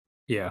mean?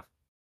 Yeah.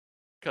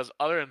 Because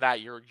other than that,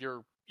 you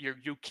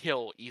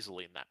kill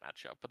easily in that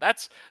matchup. But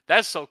that's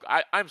so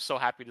I'm so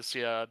happy to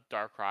see a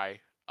Darkrai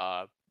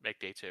make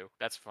day 2.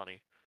 That's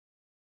funny.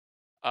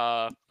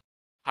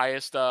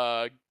 Highest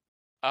Gudra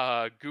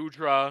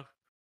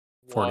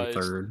was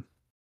 43rd.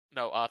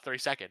 no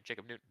 32nd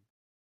Jacob Newton.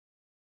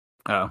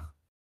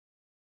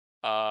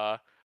 Oh.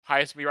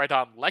 Highest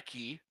Miraidon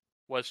Lecky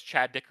was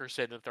Chad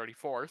Dickerson in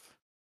 34th.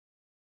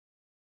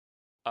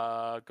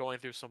 Going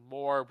through some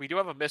more. We do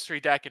have a mystery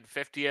deck in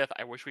 50th.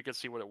 I wish we could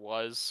see what it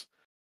was.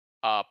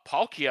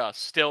 Palkia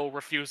still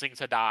refusing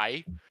to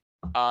die.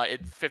 In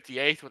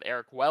 58th with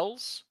Eric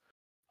Wells.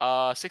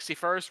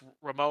 61st,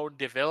 Ramon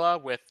de Villa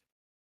with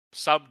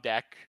some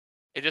deck.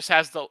 It just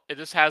has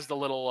the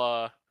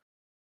little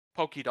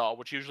Pokédoll,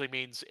 which usually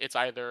means it's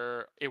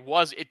either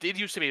it did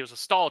used to be it was a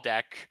stall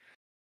deck,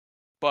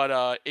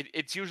 but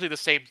it's usually the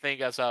same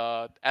thing as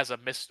a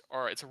mist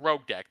or it's a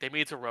rogue deck. They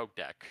mean it's a rogue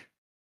deck.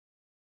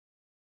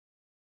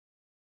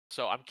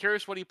 So I'm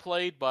curious what he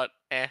played, but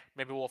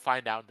maybe we'll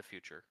find out in the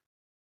future.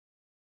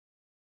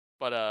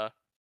 But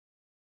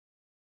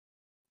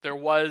there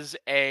was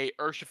a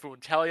Urshifu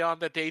Inteleon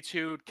that day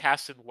two,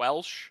 cast in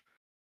Welsh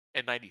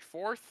in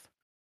 94th.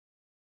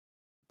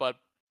 But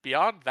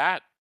beyond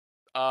that,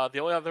 the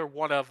only other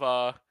one of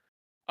real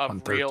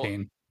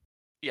 113.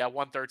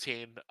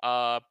 113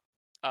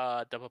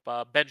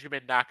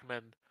 Benjamin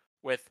Nachman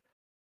with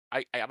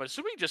I'm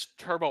assuming just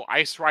Turbo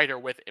Ice Rider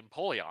with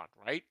Empoleon,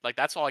 right? Like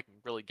that's all I can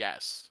really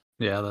guess.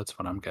 Yeah, that's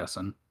what I'm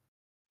guessing.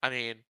 I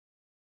mean,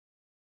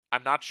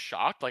 I'm not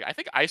shocked. Like I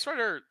think Ice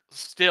Rider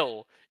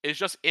still is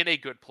just in a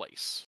good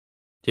place.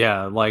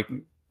 Yeah, like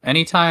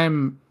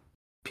anytime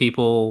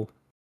people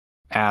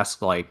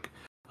ask like,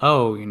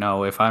 "Oh,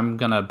 if I'm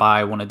going to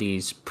buy one of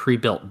these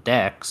pre-built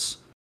decks,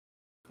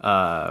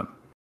 uh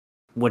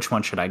which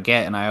one should I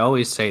get?" And I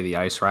always say the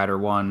Ice Rider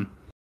one.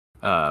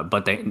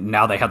 But they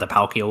have the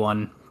Palkia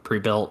one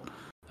pre-built.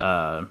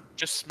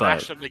 Just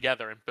smash But them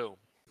together and boom.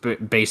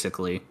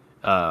 basically,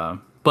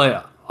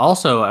 but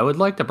also I would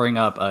like to bring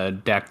up a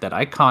deck that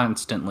I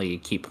constantly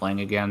keep playing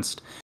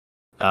against.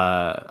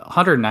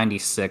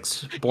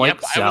 196 Blake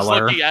Yep,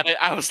 Zeller.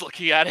 I was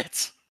looking at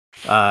it.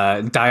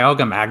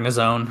 Dialga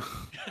Magnezone.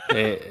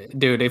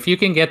 Dude, if you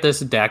can get this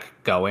deck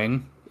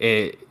going,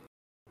 it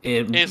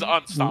Is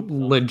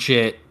unstoppable.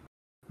 legit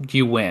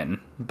you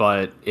win.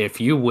 But if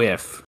you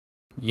whiff,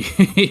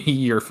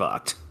 you're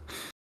fucked.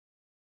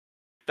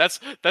 That's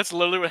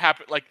literally what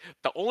happened. Like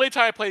the only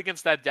time I played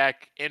against that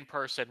deck in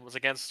person was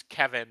against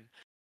Kevin,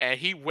 and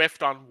he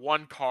whiffed on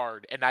one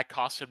card, and that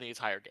cost him the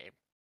entire game.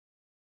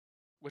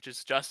 Which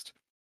is just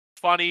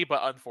funny but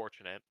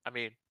unfortunate. I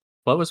mean,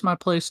 What was my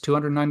place?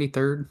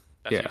 293rd?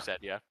 that's what you Yeah. said,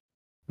 yeah.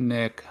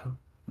 Nick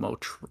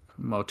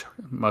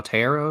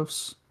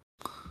Moteros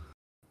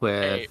Hey,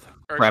 with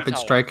Rapid Urshitalion.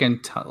 Strike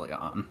and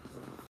Talion.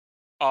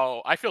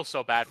 Oh, I feel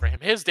so bad for him.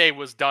 His day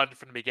was done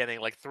from the beginning,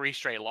 like 3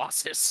 straight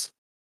losses.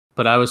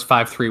 But I was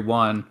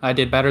 5-3-1. I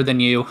did better than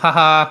you.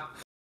 Haha.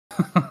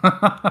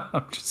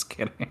 I'm just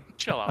kidding.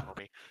 Chill out,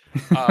 homie.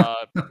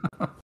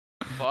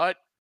 But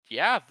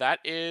yeah, that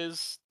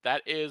is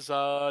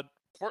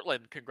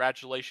Portland.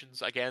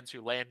 Congratulations again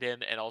to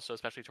Landon and also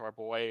especially to our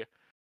boy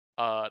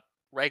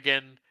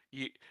Reagan.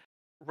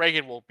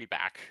 Reagan will be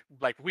back.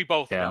 Like we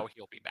both Yeah. know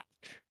he'll be back.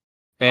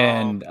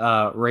 And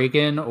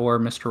Reagan or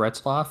Mr.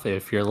 Retzloff,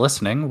 if you're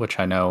listening, which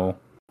I know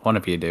one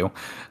of you do,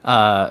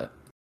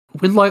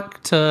 we'd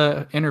like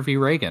to interview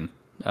Reagan.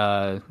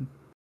 I'll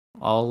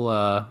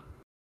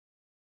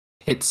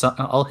hit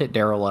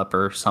Daryl up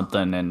or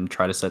something and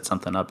try to set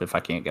something up if I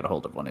can't get a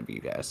hold of one of you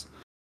guys.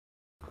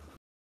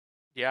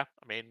 Yeah,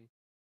 I mean,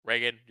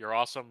 Reagan, you're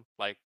awesome.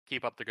 Like,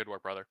 keep up the good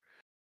work, brother.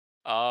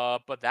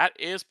 But that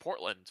is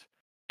Portland,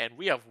 and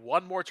we have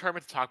one more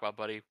tournament to talk about,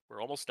 buddy.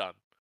 We're almost done.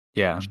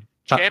 Yeah.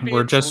 We're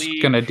Champions just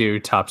League. gonna do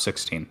top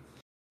 16.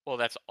 Well,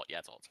 that's all. Yeah,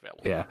 that's all that's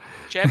available. Yeah.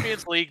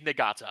 Champions League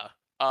Nagata.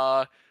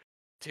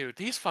 Dude,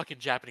 these fucking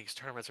Japanese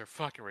tournaments are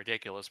fucking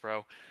ridiculous,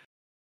 bro.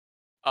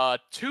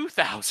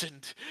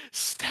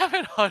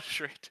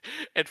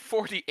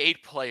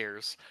 2,748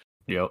 players.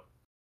 Yep.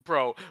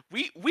 Bro,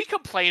 we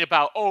complain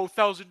about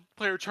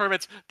 1,000-player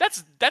tournaments.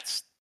 That's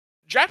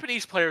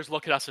Japanese players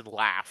look at us and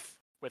laugh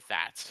with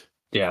that.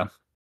 Yeah.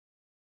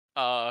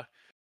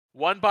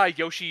 Won by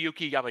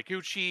Yoshiyuki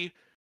Yamaguchi.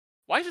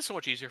 Why is it so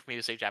much easier for me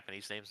to say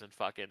Japanese names than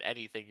fucking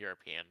anything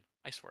European?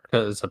 I swear.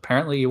 Because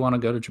apparently you want to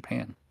go to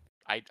Japan.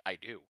 I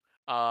do.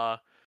 But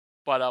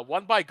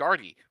won by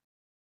Guardy.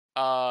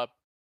 I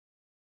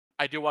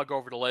do want to go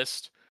over the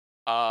list.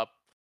 3-1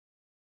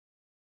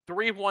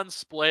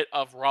 split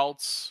of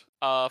Ralts.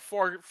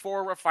 4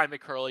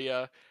 Refinement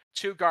Curlia,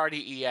 2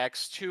 Guardy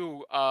EX,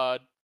 2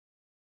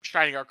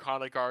 Shining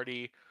Arcana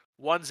Guardy,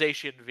 1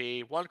 Zacian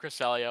V, 1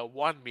 Cresselia,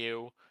 1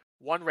 Mew,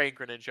 1 Rain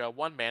Greninja,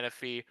 1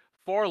 Manaphy,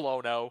 4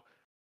 Lono.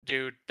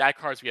 Dude, that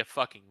card's gonna be a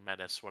fucking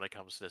menace when it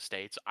comes to the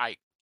States. I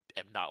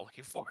am not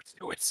looking forward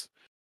to it.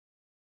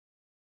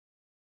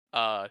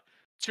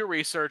 2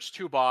 Research,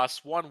 2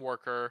 Boss, 1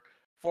 Worker,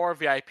 4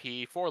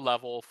 VIP, 4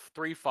 Level,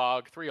 3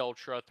 Fog, 3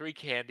 Ultra, 3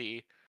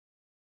 Candy,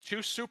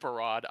 2 Super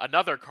Rod,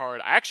 another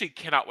card. I actually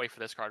cannot wait for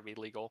this card to be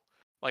legal.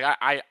 Like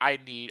I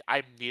need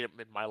him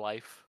in my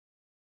life.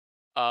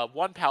 1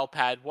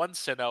 Palpad, 1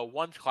 Sinnoh,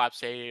 1 Collapse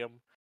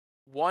Stadium,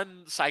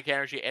 1 Psychic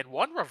Energy, and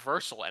 1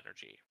 Reversal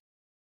Energy.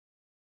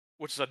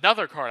 Which is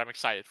another card I'm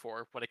excited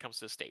for when it comes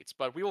to the States.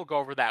 But we will go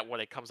over that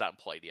when it comes out in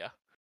Palladia.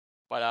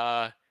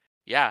 But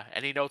yeah,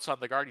 any notes on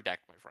the Guardy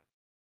deck, my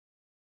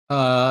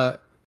friend?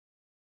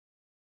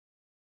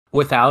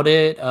 Without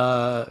it,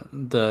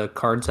 the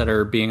cards that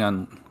are being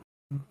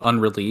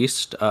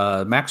unreleased,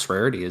 max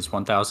rarity is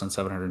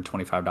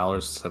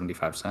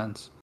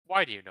 $1,725.75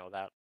 Why do you know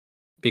that?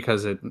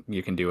 because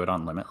you can do it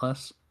on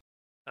Limitless.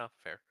 Oh,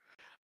 fair.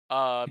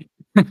 Uh,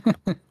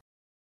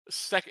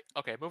 Second.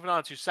 Okay, moving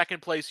on to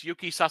second place,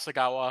 Yuki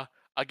Sasagawa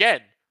again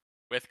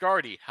with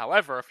Guardy.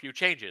 However, a few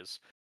changes.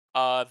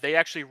 They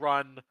actually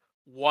run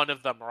one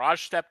of the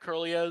Mirage Step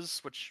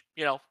Curlias, which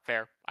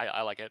fair.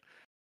 I like it.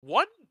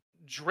 One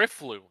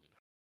Drifloon.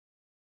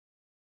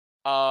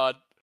 Uh,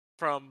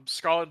 from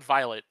Scarlet and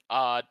Violet.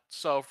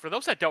 So for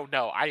those that don't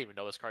know, I didn't even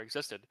know this card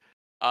existed.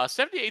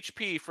 70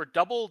 HP for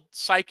double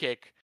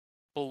Psychic,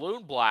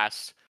 Balloon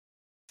Blast,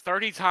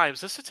 30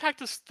 times. This attack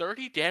does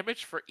 30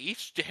 damage for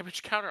each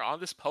damage counter on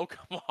this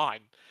Pokemon.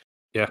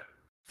 Yeah.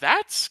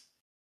 That's,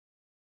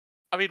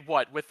 I mean,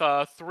 what with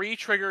 3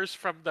 triggers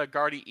from the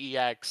Guardy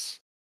EX?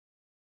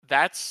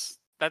 That's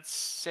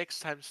 6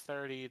 times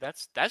 30.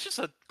 That's just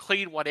a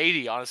clean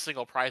 180 on a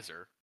single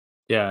prizer.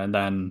 Yeah, and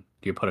then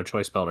you put a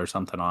choice belt or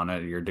something on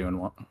it, you're doing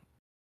what?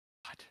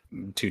 What?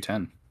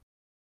 210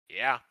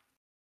 Yeah.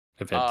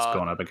 if it's Uh,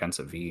 going up against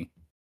a V.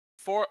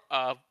 4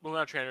 moving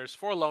on trainers,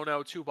 4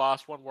 Lono, 2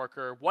 Boss, 1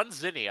 Worker, 1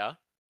 Zinnia,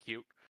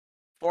 cute.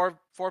 4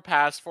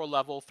 Pass, 4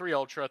 Level, 3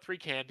 Ultra, 3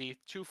 Candy,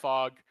 2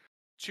 Fog,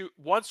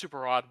 1 Super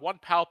Rod, 1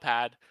 Pal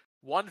Pad,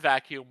 1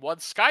 Vacuum, 1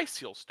 Sky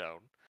Seal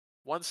Stone,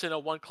 1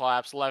 Sinnoh, 1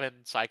 Collapse, 11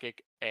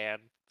 Psychic,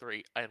 and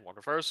 1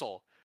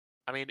 Reversal.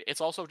 I mean,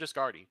 it's also just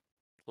Guardy.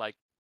 Like,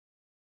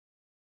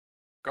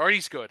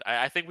 Guardy's good.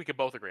 I think we can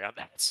both agree on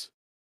that.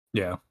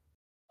 Yeah.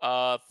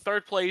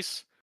 Third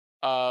place,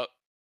 uh,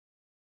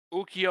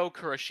 Ukyo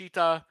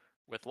Kurashita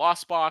with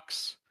Lost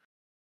Box.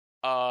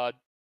 Uh,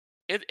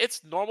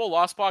 it's normal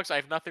Lost Box. I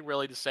have nothing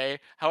really to say.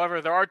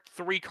 However, there are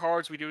 3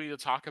 cards we do need to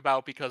talk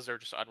about because they're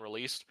just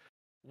unreleased.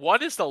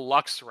 One is the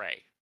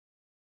Luxray.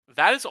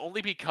 That is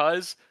only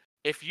because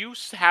if you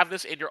have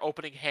this in your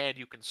opening hand,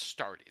 you can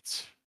start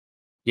it.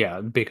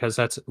 Yeah, because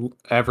that's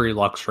every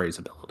Luxray's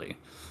ability.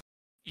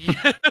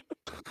 Yeah.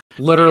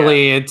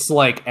 Literally, it's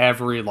like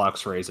every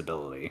Luxray's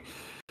ability.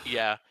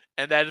 Yeah.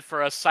 And then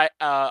for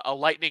a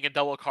Lightning and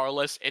double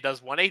Carless, it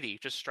does 180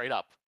 just straight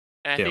up.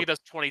 And I think Yep. it does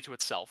 20 to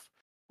itself,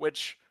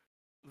 which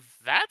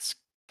that's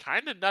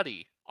kind of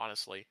nutty,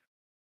 honestly.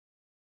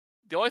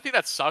 The only thing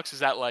that sucks is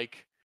that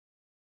like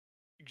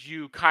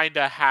you kind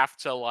of have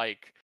to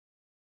like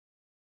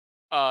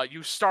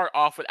you start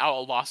off without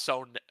a Lost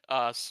Zone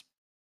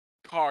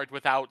card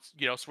without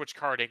switch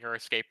carding or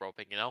escape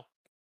roping.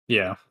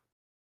 Yeah.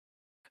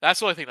 That's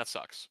the only thing that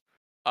sucks.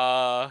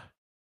 Uh,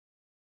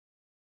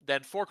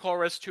 then 4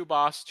 Chloris, 2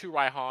 Boss, 2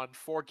 Raihan,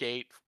 4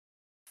 Gate,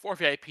 4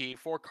 VIP,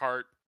 4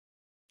 Cart,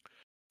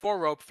 4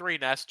 Rope, 3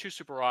 Nest, 2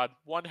 Super Rod,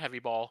 1 Heavy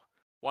Ball,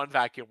 1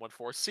 Vacuum, 1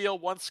 Force Seal,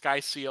 1 Sky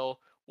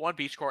Seal, 1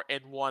 Beach Core,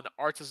 and 1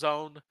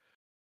 Artizone.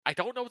 I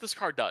don't know what this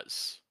card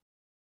does.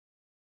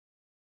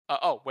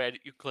 Oh, wait,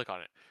 you click on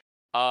it.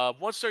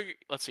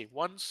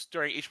 Once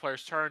during each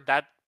player's turn,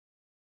 that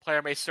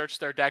player may search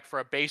their deck for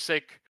a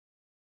basic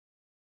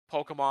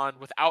Pokemon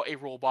without a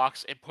rule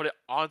box and put it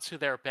onto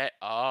their bet.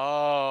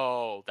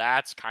 Oh,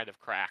 that's kind of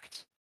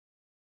cracked.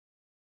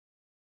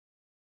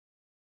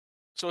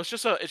 So it's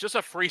just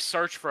a free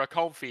search for a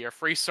Comfey or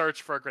free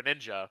search for a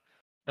Greninja.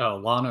 Oh,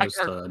 Lano's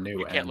Or the new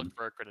you can't look N.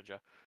 for a Greninja.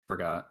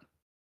 Forgot.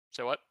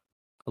 So what?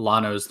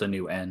 Lano's the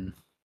new N.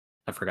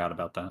 I forgot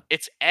about that.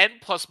 It's N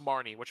plus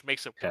Marnie, which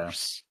makes it Yeah.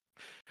 worse.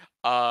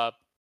 Uh,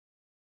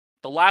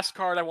 the last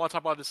card I want to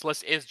talk about on this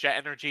list is Jet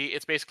Energy.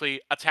 It's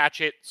basically attach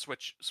it,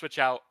 switch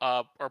out,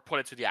 or put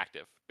it to the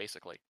active,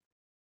 basically.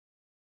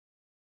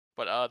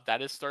 But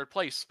that is third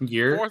place.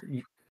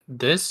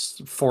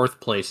 This fourth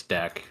place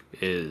deck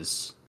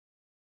is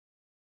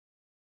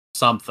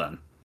something.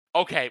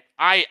 Okay,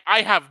 I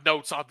have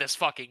notes on this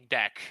fucking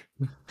deck.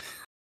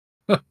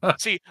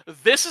 See,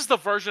 this is the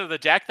version of the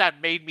deck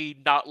that made me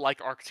not like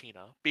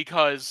Arctina,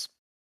 because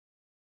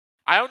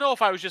I don't know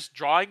if I was just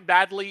drawing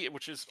badly,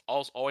 which is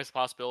always a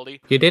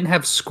possibility. You didn't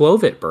have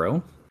Squovit,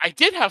 bro. I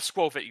did have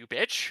Squovit, you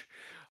bitch.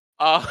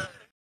 Uh,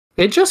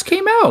 It just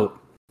came out.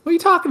 What are you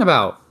talking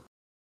about?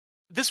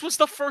 this was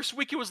the first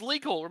week it was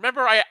legal.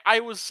 Remember, I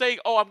was saying,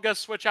 oh, I'm gonna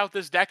switch out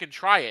this deck and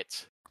try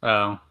it.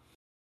 Oh.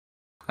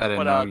 I didn't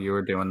But know you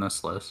were doing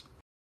this list.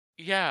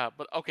 yeah,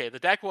 but okay, the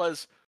deck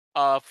was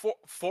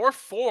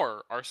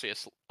 4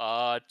 Arceus,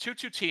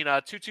 2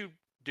 Tina, 2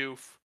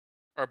 Doof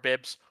or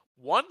Bibs,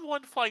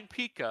 1 Flying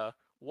Pika,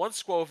 1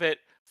 Squovit,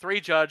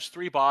 3 Judge,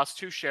 3 Boss,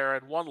 2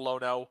 Sharon, 1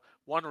 Lono,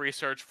 1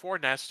 Research, 4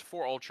 Nest,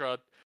 4 Ultra,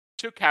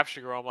 2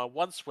 Capsugiroma,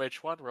 1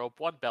 Switch, 1 Rope,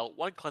 1 Belt,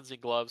 1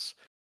 Cleansing Gloves,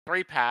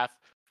 3 Path,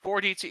 4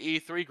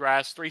 DTE, 3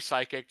 Grass, 3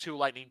 Psychic, 2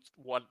 Lightning,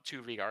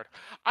 2 V-Guard.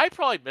 I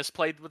probably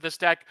misplayed with this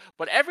deck,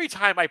 but every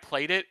time I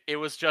played it, it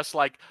was just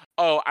like,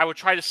 oh, I would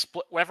try to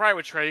split, whenever I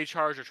would Trinity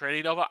Charge or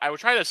Trinity Nova, I would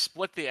try to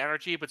split the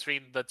energy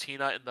between the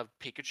Tina and the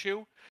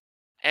Pikachu,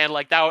 and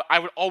like that, I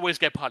would always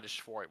get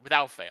punished for it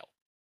without fail.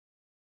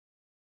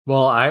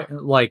 Well,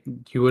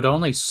 you would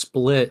only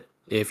split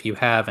if you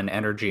have an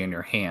energy in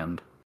your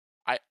hand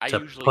I to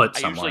usually put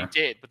I usually somewhere.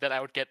 did, but then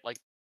I would get like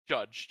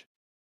judged.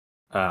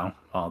 Oh,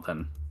 well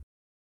then.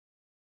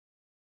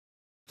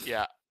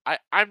 Yeah,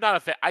 I'm not a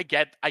fan. I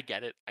get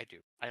it. I do.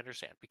 I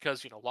understand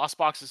because Lost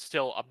Box is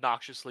still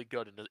obnoxiously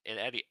good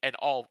in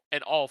all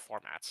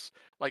formats,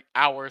 like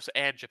ours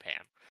and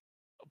Japan.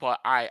 But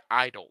I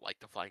don't like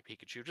the Flying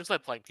Pikachu. Just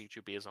let Flying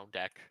Pikachu be his own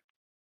deck.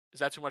 Is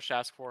that too much to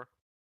ask for?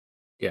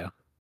 Yeah.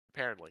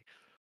 Apparently.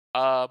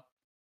 Uh,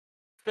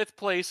 fifth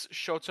place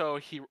Shoto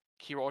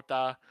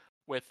Hirota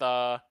with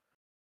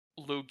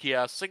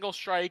Lugia Single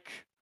Strike.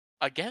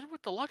 Again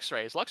with the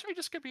Luxray. Luxray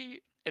just gonna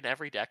be in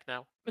every deck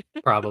now.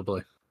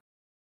 Probably.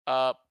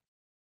 Uh,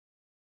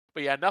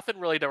 but yeah, nothing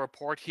really to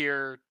report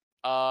here.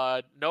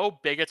 No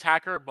big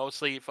attacker,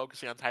 mostly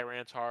focusing on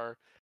Tyranitar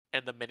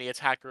and the mini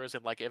attackers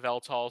in like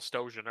Yveltal,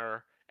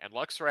 Stojaner, and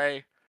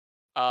Luxray.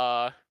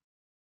 Uh,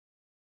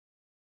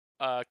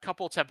 a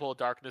couple Temple of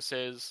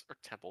Darknesses or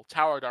Temple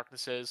Tower of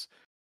Darknesses.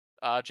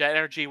 Jet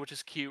Energy, which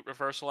is cute.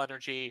 Reversal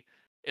Energy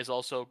is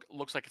also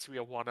looks like it's gonna be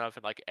a one of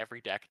in like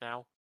every deck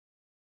now.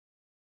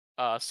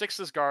 Sixth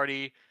is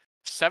Guardy.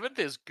 Seventh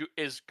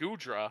is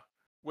Gudra,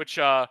 which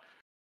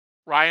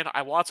Ryan,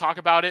 I want to talk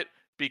about it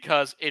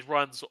because it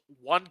runs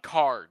one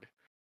card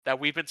that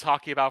we've been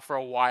talking about for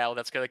a while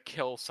that's gonna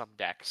kill some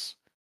decks,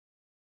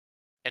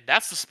 and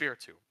that's the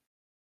Spiritomb.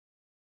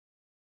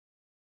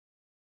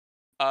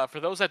 For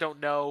those that don't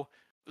know,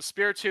 the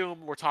Spiritomb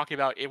we're talking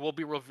about, it will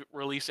be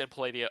released in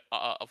Palladium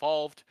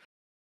Evolved.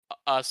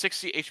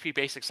 60 HP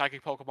basic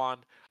Psychic Pokemon.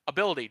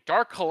 Ability,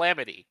 Dark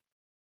Calamity.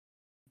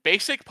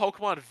 Basic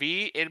Pokemon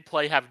V in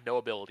play have no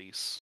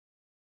abilities.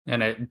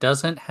 And it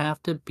doesn't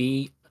have to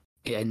be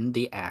in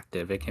the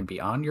active. It can be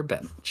on your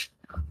bench.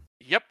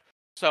 Yep.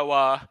 So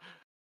uh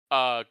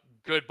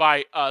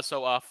goodbye.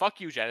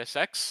 Fuck you,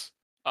 Genesex.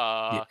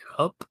 Uh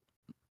Yup.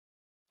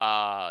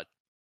 uh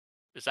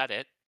is that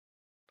it?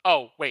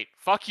 Oh, wait.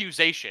 Fuck you,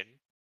 Zation.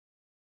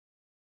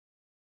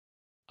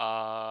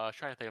 Trying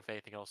to think of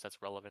anything else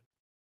that's relevant.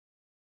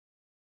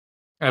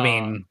 I Uh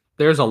mean,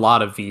 there's a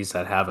lot of V's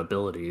that have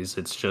abilities.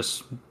 It's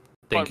just but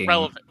thinking,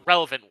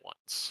 relevant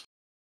ones.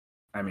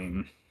 I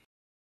mean,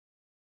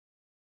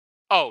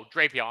 Oh,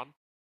 Drapion.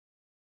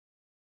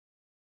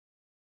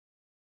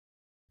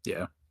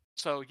 yeah.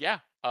 So yeah,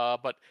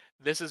 but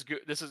this is good.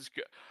 This is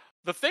good.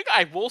 The thing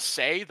I will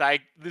say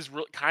that is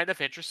kind of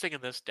interesting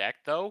in this deck,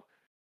 though,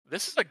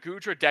 this is a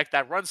Gudra deck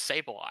that runs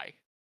Sableye.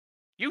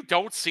 You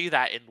don't see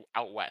that in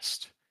out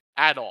west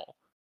at all.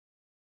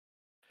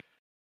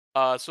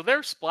 So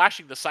they're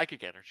splashing the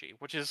Psychic Energy,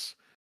 which is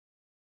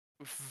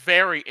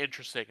very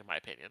interesting in my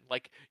opinion.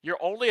 Like you're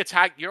only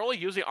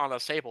using it on a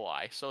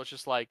Sableye, so it's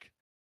just like,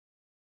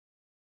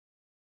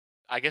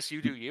 I guess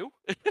you do you.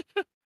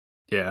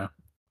 Yeah.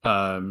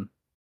 Um,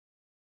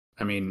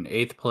 I mean,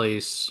 eighth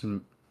place,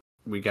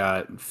 we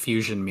got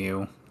Fusion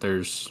Mew.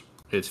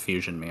 It's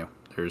Fusion Mew.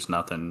 There's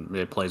nothing.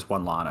 It plays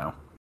one Lano.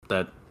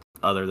 That,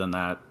 other than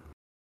that,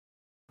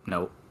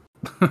 nope.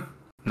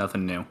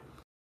 Nothing new.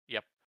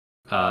 Yep.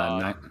 Uh, Uh,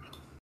 ninth,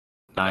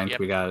 ninth, yep.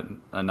 we got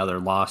another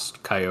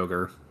lost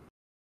Kyogre.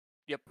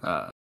 Yep.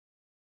 Uh,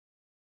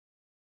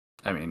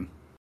 I mean,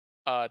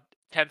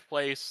 10th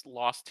place,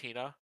 Lost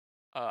Tina.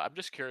 I'm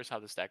just curious how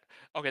this deck.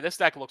 Okay, this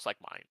deck looks like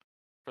mine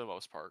for the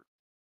most part.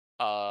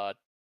 Uh,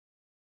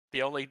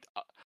 the only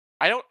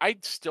I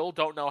still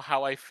don't know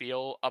how I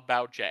feel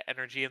about Jet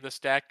Energy in this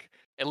deck.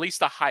 At least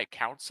the high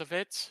counts of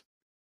it,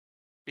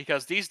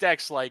 because these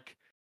decks like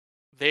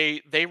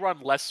they run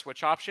less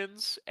switch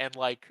options and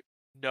like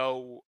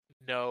no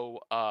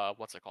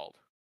what's it called?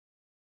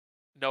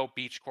 No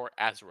beach court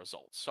as a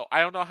result. So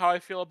I don't know how I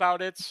feel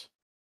about it.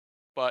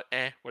 But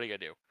what are you gonna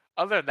do?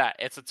 Other than that,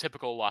 it's a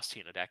typical Lost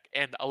Tina deck,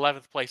 and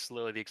 11th place is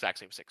literally the exact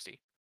same 60.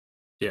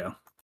 yeah.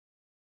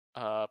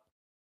 Uh,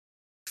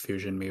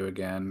 Fusion Mew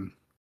again.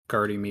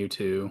 Guardy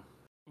Mewtwo.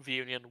 V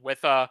Union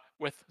with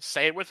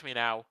say it with me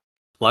now,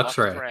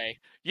 Luxray. Luxray.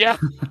 Yeah.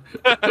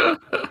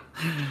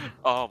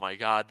 Oh my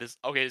God. This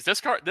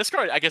card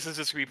I guess is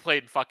just gonna be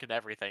played in fucking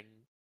everything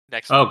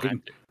next Oh, format.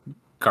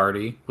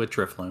 Guardy with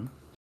Drifloon.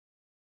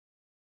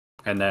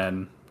 And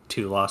then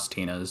two Lost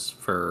Tinas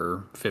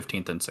for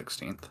 15th and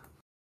 16th.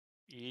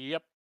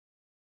 Yep.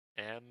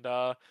 And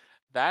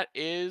that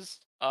is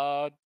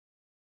uh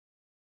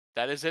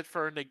that is it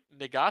for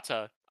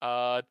Nagata.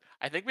 I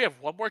think we have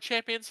one more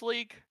Champions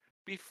League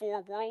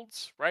before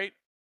Worlds, right?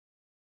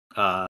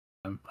 Uh,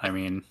 I I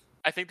mean,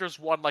 I think there's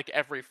one like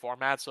every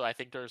format, so I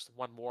think there's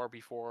one more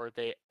before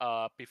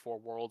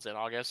Worlds in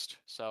August.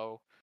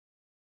 So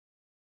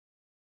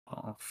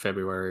well,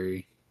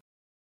 February.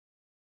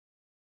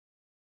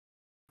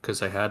 Because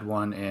they had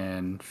one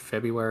in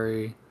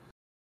February,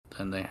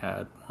 then they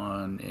had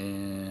one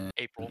in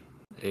April.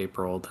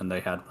 April, then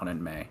they had one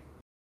in May.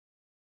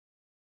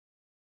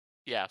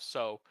 Yeah,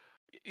 so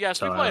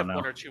yes, we So I probably don't have know.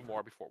 one or two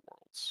more before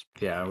Worlds.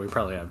 Yeah, we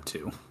probably have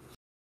two.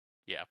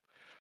 Yeah.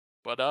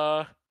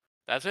 But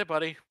that's it,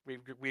 buddy.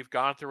 We've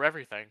gone through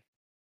everything.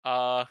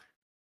 Uh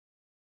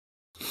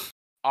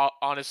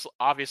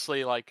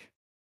obviously like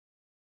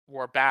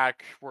we're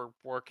back, we're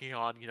working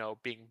on,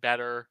 being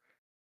better.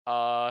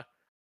 Uh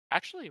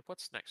Actually,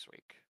 what's next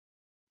week?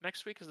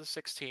 Next week is the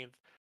 16th.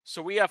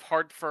 So we have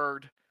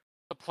Hartford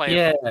to play.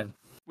 Yeah,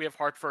 We have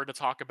Hartford to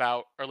talk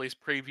about, or at least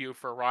preview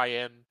for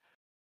Ryan.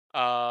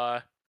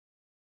 Uh,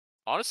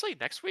 Honestly,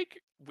 next week,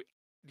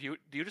 do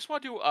you just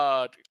want to do?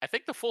 I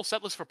think the full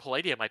set list for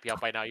Palladium might be out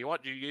by now.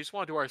 Do you just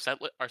want to do our set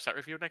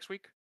review next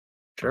week?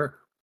 sure.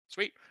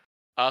 Sweet.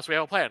 So we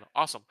have a plan.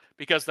 Awesome.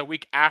 Because the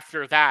week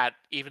after that,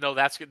 even though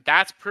that's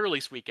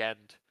pre-release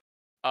weekend,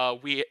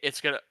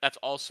 that's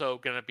also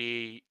gonna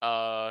be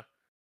talk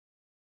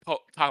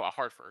about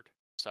Hartford.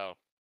 So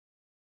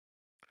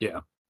Yeah.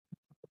 all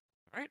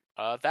right.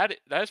 That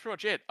is pretty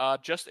much it.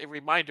 Just a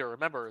reminder.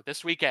 Remember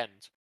this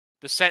weekend,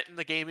 Descent in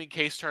the Gaming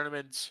Case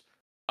Tournament,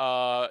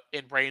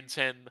 in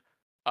Bradenton.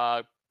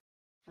 Uh,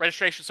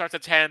 Registration starts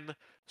at 10.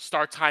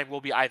 Start time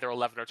will be either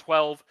 11 or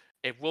 12.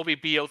 It will be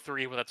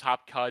BO3 with a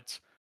top cut.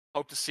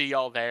 Hope to see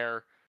y'all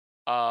there.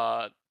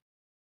 Uh,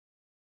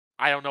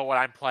 I don't know what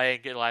I'm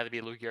playing. It'll either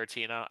be Lugia or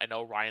Tina. I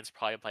know Ryan's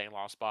probably playing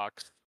Lost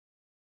Box.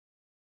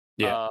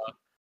 Yeah. Uh,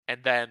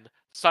 and then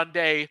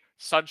Sunday,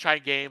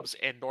 Sunshine Games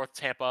in North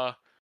Tampa.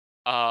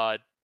 Uh,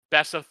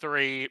 Best of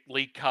 3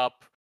 League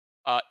Cup.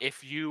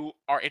 If you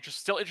are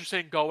still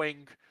interested in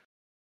going,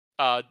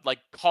 like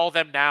call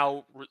them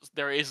now.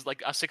 There is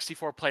like a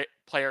 64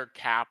 player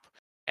cap,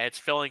 and it's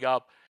filling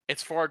up.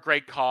 It's for a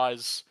great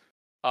cause.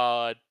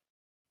 Uh,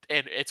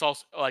 and it's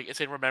also like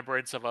it's in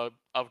remembrance of a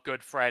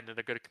good friend and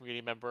a good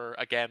community member.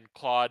 Again,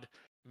 Claude,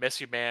 miss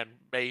you, man.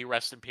 May you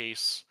rest in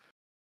peace.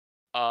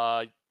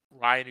 Uh,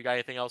 Ryan, you got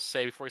anything else to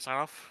say before we sign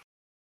off?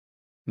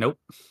 Nope.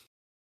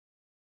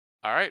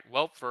 All right.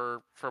 Well,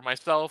 for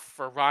myself,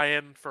 for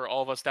Ryan, for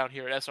all of us down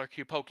here at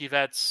SRQ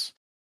Pokevets,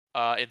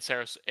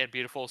 in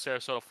beautiful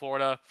Sarasota,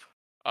 Florida,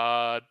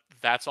 uh,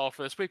 that's all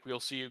for this week. We'll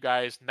see you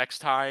guys next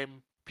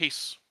time.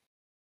 Peace.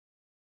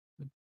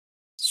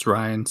 It's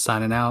Ryan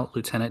signing out.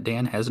 Lieutenant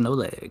Dan has no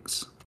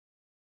legs.